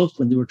with them both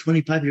when they were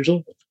 25 years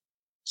old.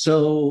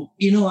 So,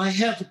 I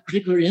have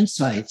particular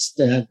insights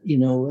that,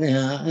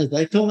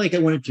 I felt like I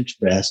wanted to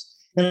express.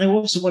 And I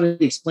also wanted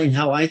to explain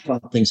how I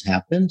thought things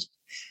happened.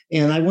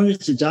 And I wanted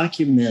to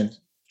document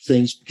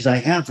things because I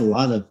have a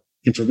lot of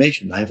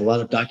information. I have a lot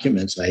of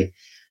documents. I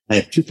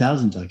have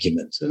 2,000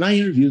 documents. And I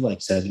interviewed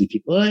like 70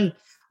 people.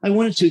 I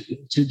wanted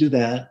to do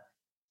that.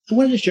 I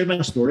wanted to share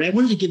my story. I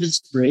wanted to give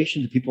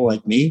inspiration to people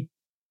like me,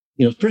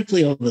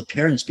 particularly all the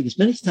parents, because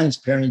many times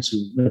parents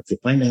who, if they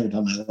find out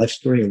about my life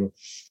story,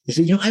 they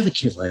say, I have a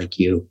kid like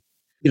you.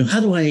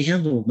 How do I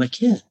handle my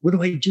kid? What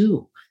do I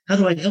do? How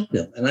do I help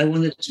them? And I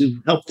wanted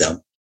to help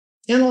them.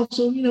 And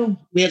also,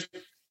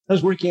 I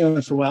was working on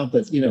it for a while,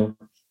 but,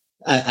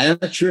 I'm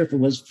not sure if it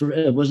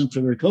wasn't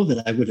for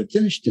COVID, I would have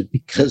finished it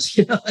because,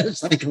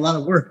 it's like a lot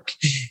of work.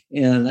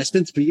 And I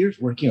spent 3 years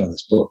working on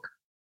this book.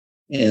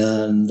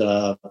 And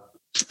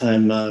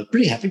I'm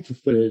pretty happy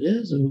with what it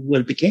is and what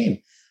it became.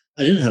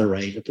 I didn't know how to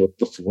write a book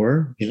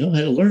before, I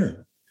had to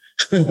learn.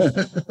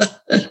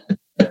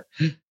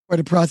 Quite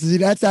a process.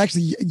 That's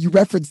actually, you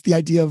referenced the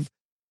idea of,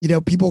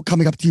 people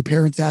coming up to you,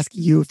 parents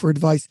asking you for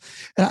advice.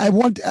 And I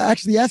want to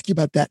actually ask you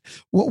about that.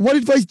 What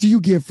advice do you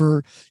give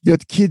for, the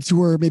kids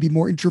who are maybe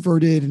more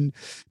introverted and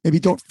maybe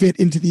don't fit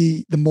into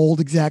the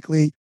mold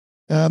exactly?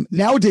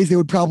 Nowadays, they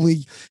would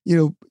probably,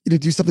 do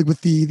something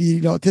with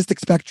the autistic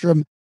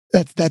spectrum.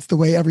 That's the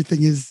way everything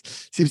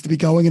seems to be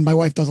going. And my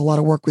wife does a lot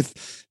of work with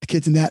the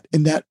kids in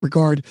that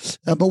regard.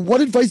 But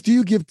what advice do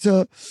you give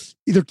to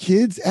either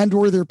kids and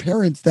or their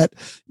parents that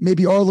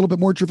maybe are a little bit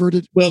more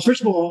introverted? Well,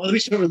 first of all, let me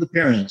start with the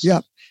parents. Yeah.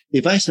 The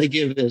advice I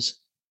give is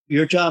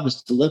your job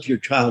is to love your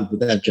child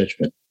without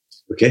judgment.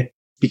 Okay.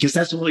 Because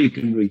that's all you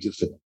can really do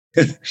for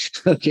them.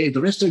 Okay.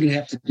 The rest they're going to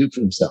have to do for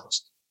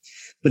themselves.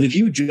 But if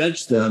you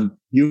judge them,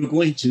 you're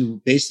going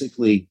to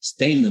basically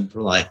stain them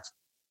for life.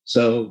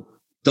 So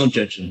don't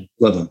judge them.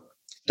 Love them.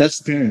 That's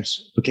the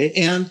parents. Okay.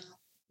 And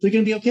they're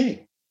going to be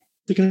okay.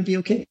 They're going to be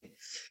okay.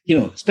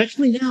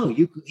 Especially now,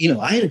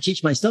 I had to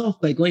teach myself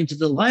by going to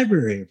the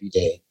library every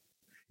day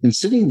and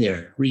sitting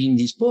there reading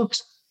these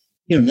books.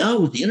 Now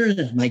with the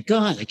internet, my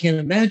God, I can't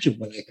imagine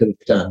what I could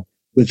have done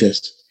with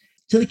this.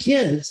 To the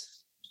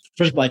kids,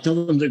 first of all, I tell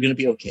them they're going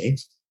to be okay.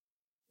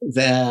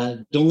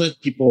 That don't let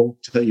people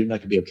tell you you're not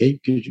going to be okay,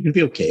 because you're going to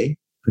be okay.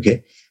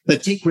 Okay.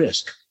 But take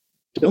risk.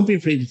 Don't be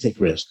afraid to take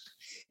risk.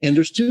 And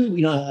there's two,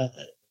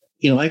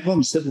 I call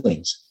them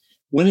siblings.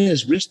 One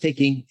is risk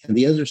taking and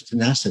the other is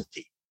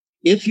tenacity.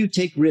 If you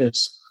take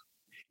risks,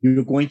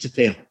 you're going to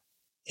fail.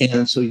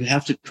 And so you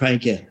have to try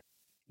again.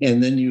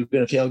 And then you're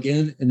going to fail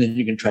again, and then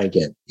you're going to try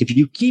again. If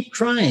you keep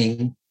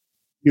trying,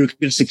 you're going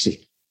to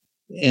succeed.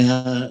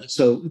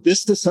 So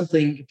this is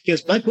something,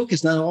 because my book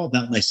is not all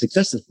about my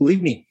successes.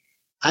 Believe me,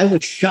 I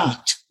was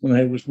shocked when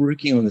I was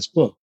working on this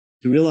book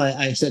to realize,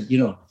 I said,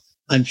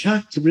 I'm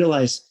shocked to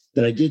realize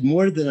that I did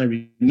more than I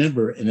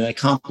remember and I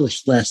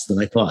accomplished less than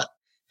I thought.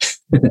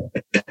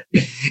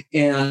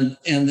 and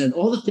then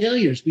all the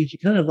failures, because you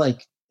kind of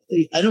like,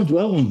 I don't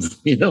dwell on them,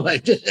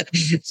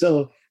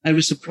 So I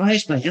was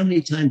surprised by how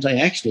many times I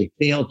actually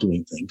failed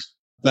doing things,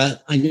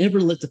 but I never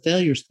let the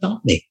failure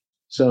stop me.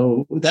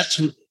 So that's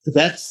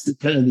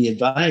kind of the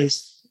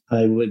advice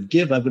I would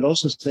give. I would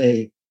also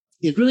say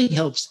it really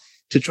helps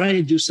to try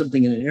to do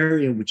something in an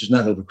area which is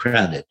not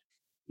overcrowded.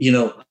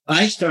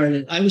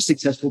 I was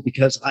successful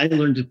because I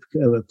learned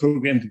to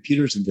program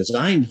computers and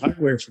design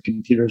hardware for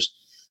computers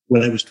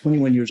when I was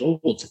 21 years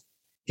old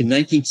in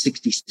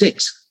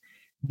 1966.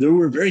 There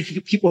were very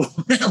few people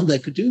around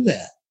that could do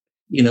that,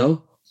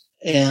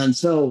 And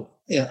so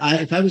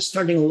if I was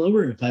starting all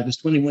over, if I was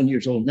 21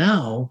 years old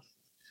now,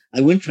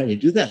 I wouldn't try to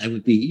do that. I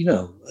would be,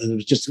 there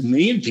was just a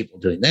million people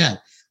doing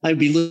that. I'd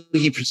be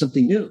looking for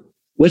something new.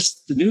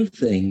 What's the new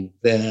thing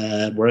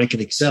where I can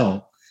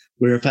excel?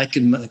 Where if I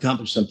can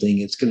accomplish something,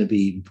 it's going to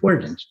be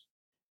important.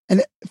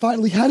 And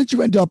finally, how did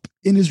you end up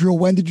in Israel?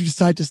 When did you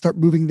decide to start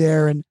moving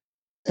there? And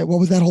what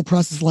was that whole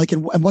process like?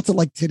 And what's it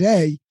like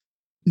today,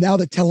 now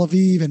that Tel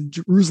Aviv and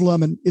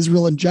Jerusalem and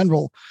Israel in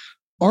general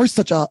are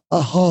such a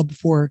hub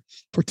for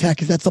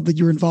tech? Is that something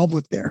you're involved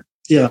with there?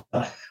 Yeah.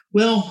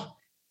 Well,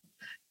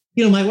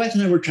 my wife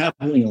and I were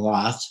traveling a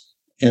lot.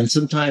 And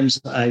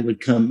sometimes I would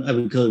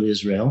go to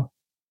Israel.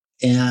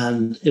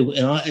 And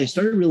I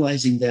started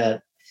realizing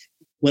that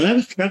when I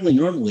was traveling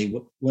normally,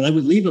 when I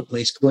would leave a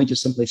place going to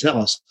someplace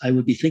else, I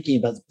would be thinking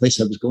about the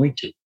place I was going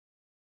to.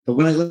 But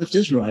when I left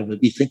Israel, I would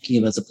be thinking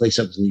about the place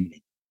I was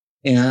leaving.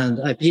 And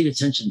I paid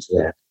attention to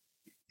that.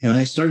 And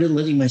I started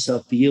letting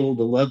myself feel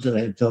the love that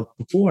I had felt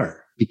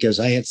before, because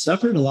I had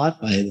suffered a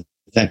lot by the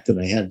fact that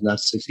I had not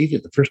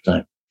succeeded the first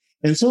time.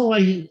 And so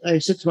I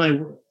said to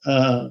my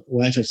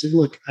wife, I said,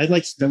 look, I'd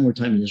like to spend more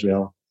time in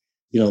Israel.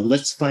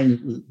 Let's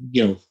find,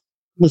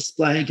 let's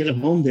get a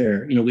home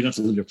there. We don't have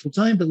to live there full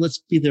time, but let's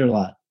be there a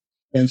lot.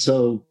 And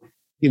so,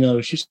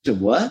 she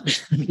said,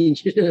 what? I mean,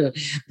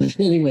 but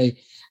anyway,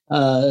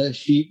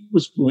 she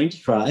was willing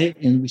to try,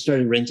 and we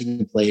started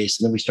renting a place,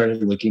 and then we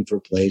started looking for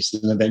a place,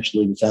 and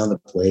eventually we found a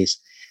place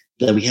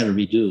that we had to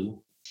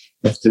redo.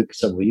 That took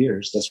several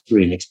years. That's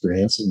really an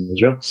experience in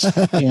Israel.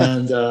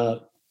 And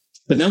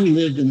but now we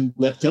live in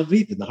Tel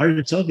Aviv, in the heart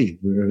of Tel Aviv.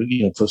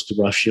 We're close to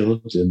Rosh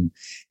Shield, and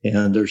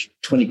there's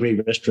 20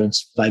 great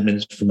restaurants 5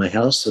 minutes from my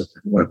house, so I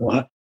want to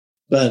walk.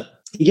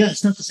 But yeah,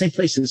 it's not the same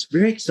place. It's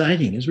very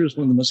exciting. Israel is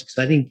one of the most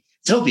exciting.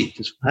 Tel Aviv,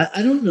 because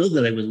I don't know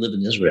that I would live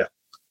in Israel.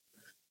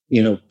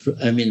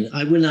 I mean,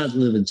 I would not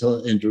live in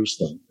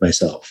Jerusalem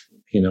myself.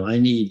 I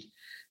need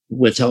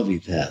what Tel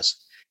Aviv has.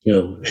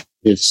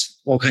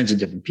 It's all kinds of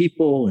different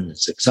people, and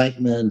it's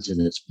excitement,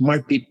 and it's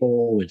smart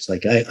people. It's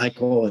like I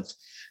call it,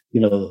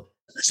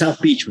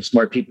 South Beach with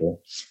smart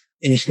people,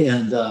 and there's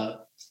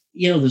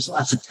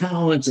lots of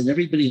talent, and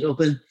everybody's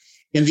open.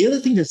 And the other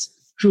thing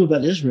that's true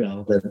about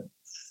Israel that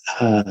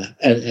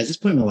at this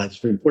point in my life is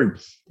very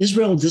important.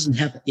 Israel doesn't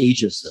have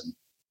ageism.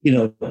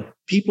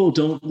 People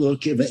don't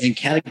look and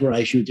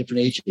categorize you at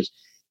different ages.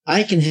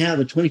 I can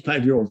have a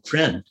 25-year-old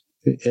friend,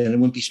 and it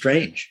wouldn't be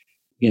strange,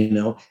 and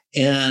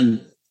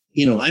I'm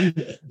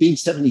being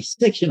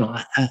 76,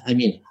 I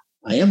mean,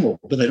 I am old,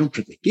 but I don't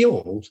particularly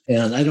feel old,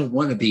 and I don't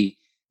want to be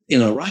in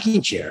a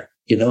rocking chair.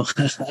 I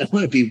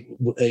want to be,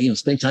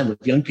 spending time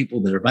with young people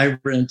that are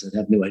vibrant and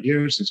have new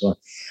ideas and so on.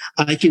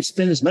 I can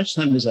spend as much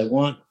time as I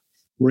want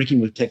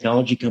working with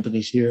technology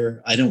companies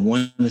here. I don't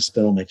want to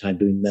spend all my time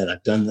doing that.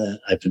 I've done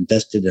that. I've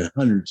invested in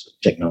hundreds of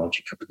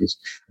technology companies.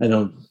 I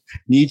don't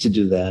need to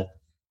do that.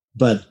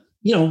 But,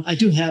 I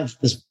do have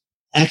this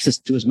access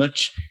to as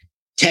much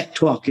tech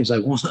talk as I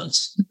want,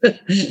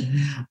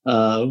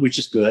 which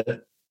is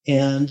good.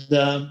 And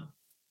I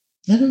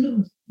don't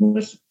know.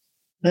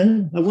 I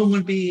wouldn't want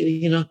to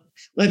be,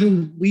 I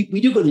mean,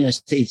 we do go to the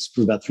United States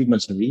for about 3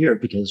 months of the year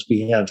because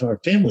we have our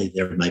family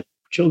there, my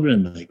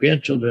children, my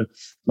grandchildren,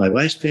 my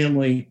wife's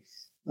family,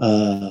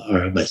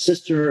 or my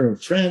sister, or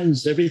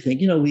friends,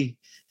 everything. And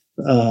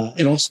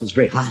also it's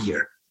very hot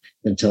here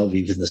in Tel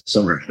Aviv in the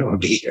summer. I don't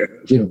want to be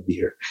here. We don't be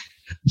here.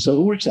 So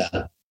it works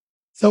out.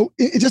 So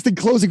just in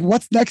closing,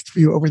 what's next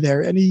for you over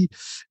there? Any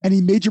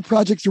major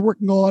projects you're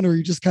working on, or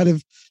you just kind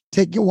of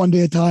taking it one day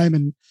at a time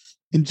and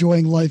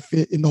enjoying life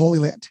in the Holy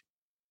Land?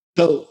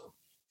 So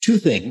 2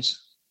 things.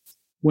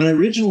 When I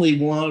originally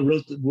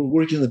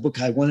working on the book,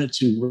 I wanted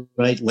to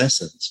write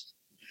lessons.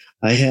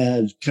 I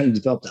had kind of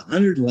developed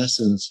 100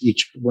 lessons,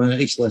 each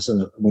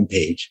lesson on 1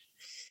 page.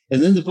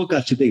 And then the book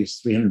got too big.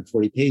 It's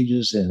 340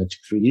 pages, and it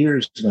took 3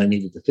 years, and I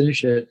needed to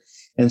finish it.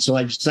 And so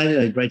I decided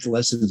I'd write the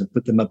lessons and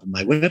put them up on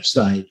my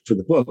website for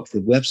the book.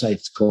 The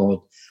website's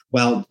called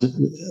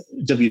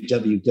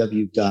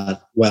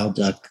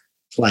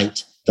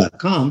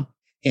www.wildduckflight.com.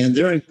 And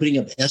there I'm putting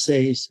up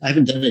essays. I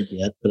haven't done it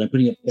yet, but I'm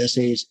putting up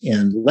essays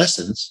and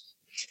lessons.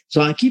 So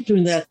I keep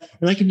doing that,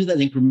 and I can do that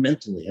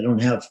incrementally. I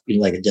don't have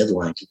like a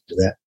deadline to do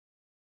that.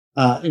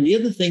 And the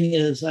other thing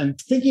is I'm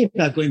thinking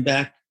about going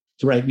back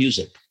to write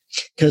music,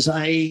 because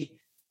I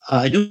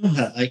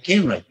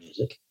can write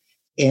music.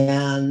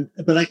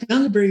 But I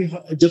found it very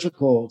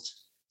difficult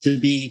to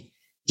be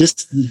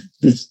just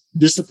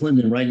disciplined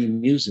in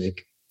writing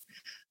music,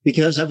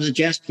 because I was a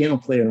jazz piano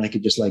player and I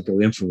could just go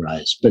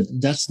improvise, but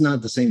that's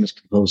not the same as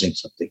composing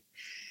something.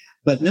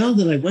 But now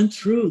that I went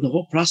through the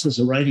whole process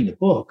of writing a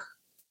book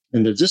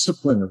and the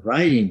discipline of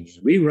writing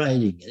and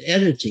rewriting and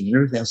editing and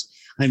everything else,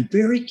 I'm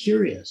very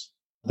curious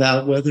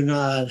about whether or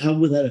not, how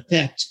will that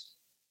affect,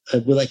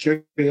 will I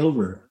carry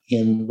over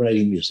in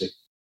writing music?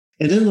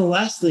 And then the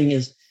last thing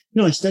is,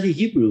 I study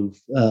Hebrew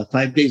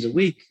 5 days a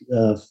week,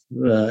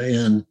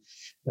 and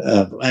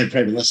I have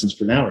private lessons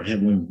for an hour. I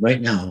have one right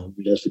now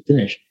as we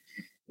finish.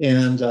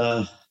 And,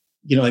 I'd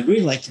really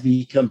like to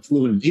become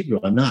fluent in Hebrew.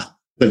 I'm not,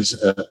 but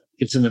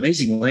it's an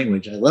amazing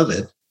language. I love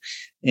it.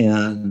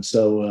 And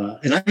so,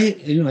 and I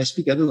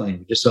speak other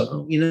languages.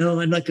 So,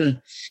 I'm not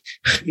going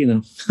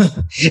to,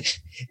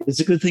 it's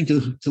a good thing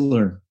to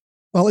learn.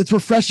 Well, it's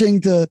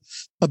refreshing to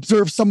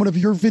observe someone of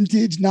your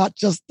vintage, not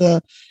just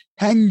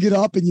hanging it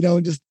up and,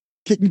 and just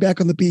kicking back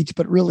on the beach,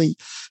 but really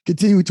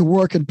continuing to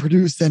work and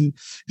produce and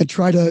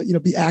try to,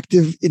 be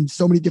active in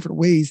so many different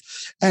ways,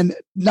 and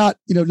not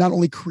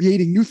only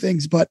creating new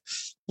things, but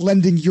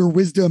lending your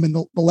wisdom and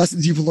the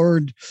lessons you've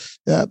learned,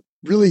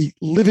 really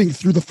living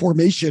through the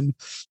formation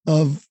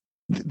of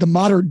the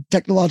modern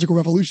technological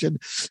revolution,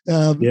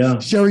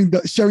 sharing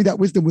that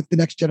wisdom with the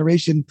next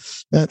generation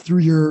through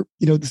your,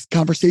 this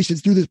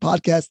conversations, through this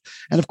podcast,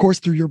 and of course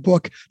through your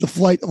book, The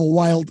Flight of a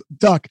Wild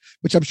Duck,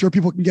 which I'm sure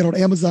people can get on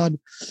Amazon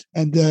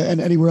and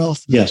anywhere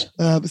else. Yes.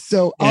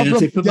 So and if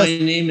they put my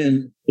name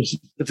in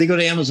If they go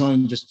to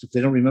Amazon, just if they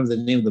don't remember the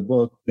name of the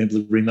book, maybe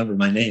they'll remember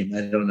my name.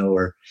 I don't know,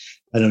 or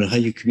I don't know how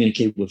you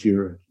communicate with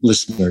your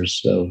listeners,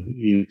 so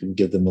you can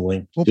give them a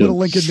link. We'll put a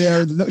link in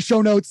there in the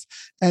show notes.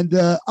 And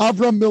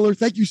Avram Miller,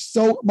 thank you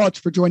so much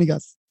for joining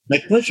us. My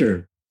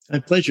pleasure. My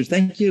pleasure.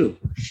 Thank you.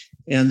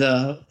 And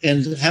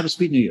have a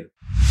sweet New Year.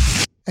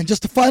 And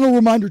just a final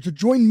reminder to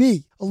join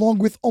me, along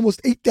with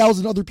almost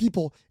 8,000 other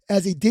people,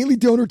 as a daily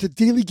donor to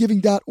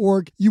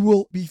dailygiving.org. You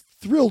will be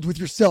thrilled with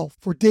yourself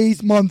for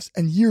days, months,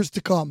 and years to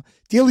come.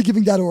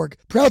 Dailygiving.org,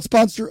 proud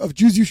sponsor of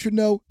Jews You Should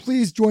Know.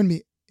 Please join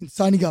me in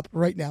signing up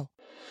right now.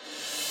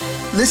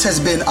 This has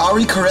been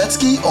Ari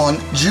Koretsky on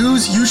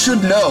Jews You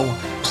Should Know.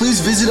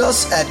 Please visit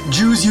us at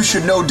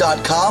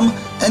JewsYouShouldKnow.com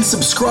and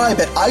subscribe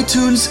at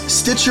iTunes,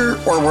 Stitcher,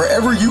 or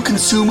wherever you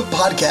consume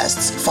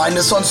podcasts. Find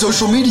us on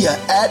social media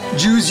at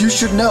Jews You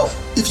Should Know.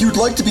 If you'd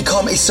like to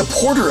become a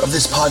supporter of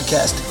this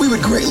podcast, we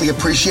would greatly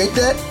appreciate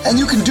that, and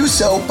you can do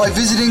so by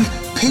visiting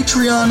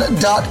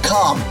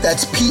patreon.com.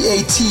 That's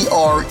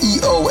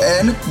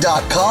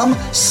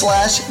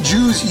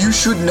patreon.com/Jews You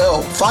Should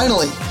Know.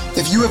 Finally,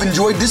 if you have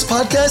enjoyed this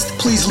podcast,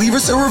 please leave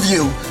us a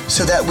review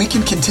so that we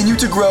can continue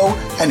to grow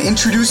and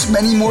introduce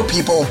many more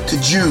people to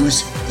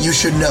Jews You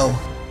Should Know.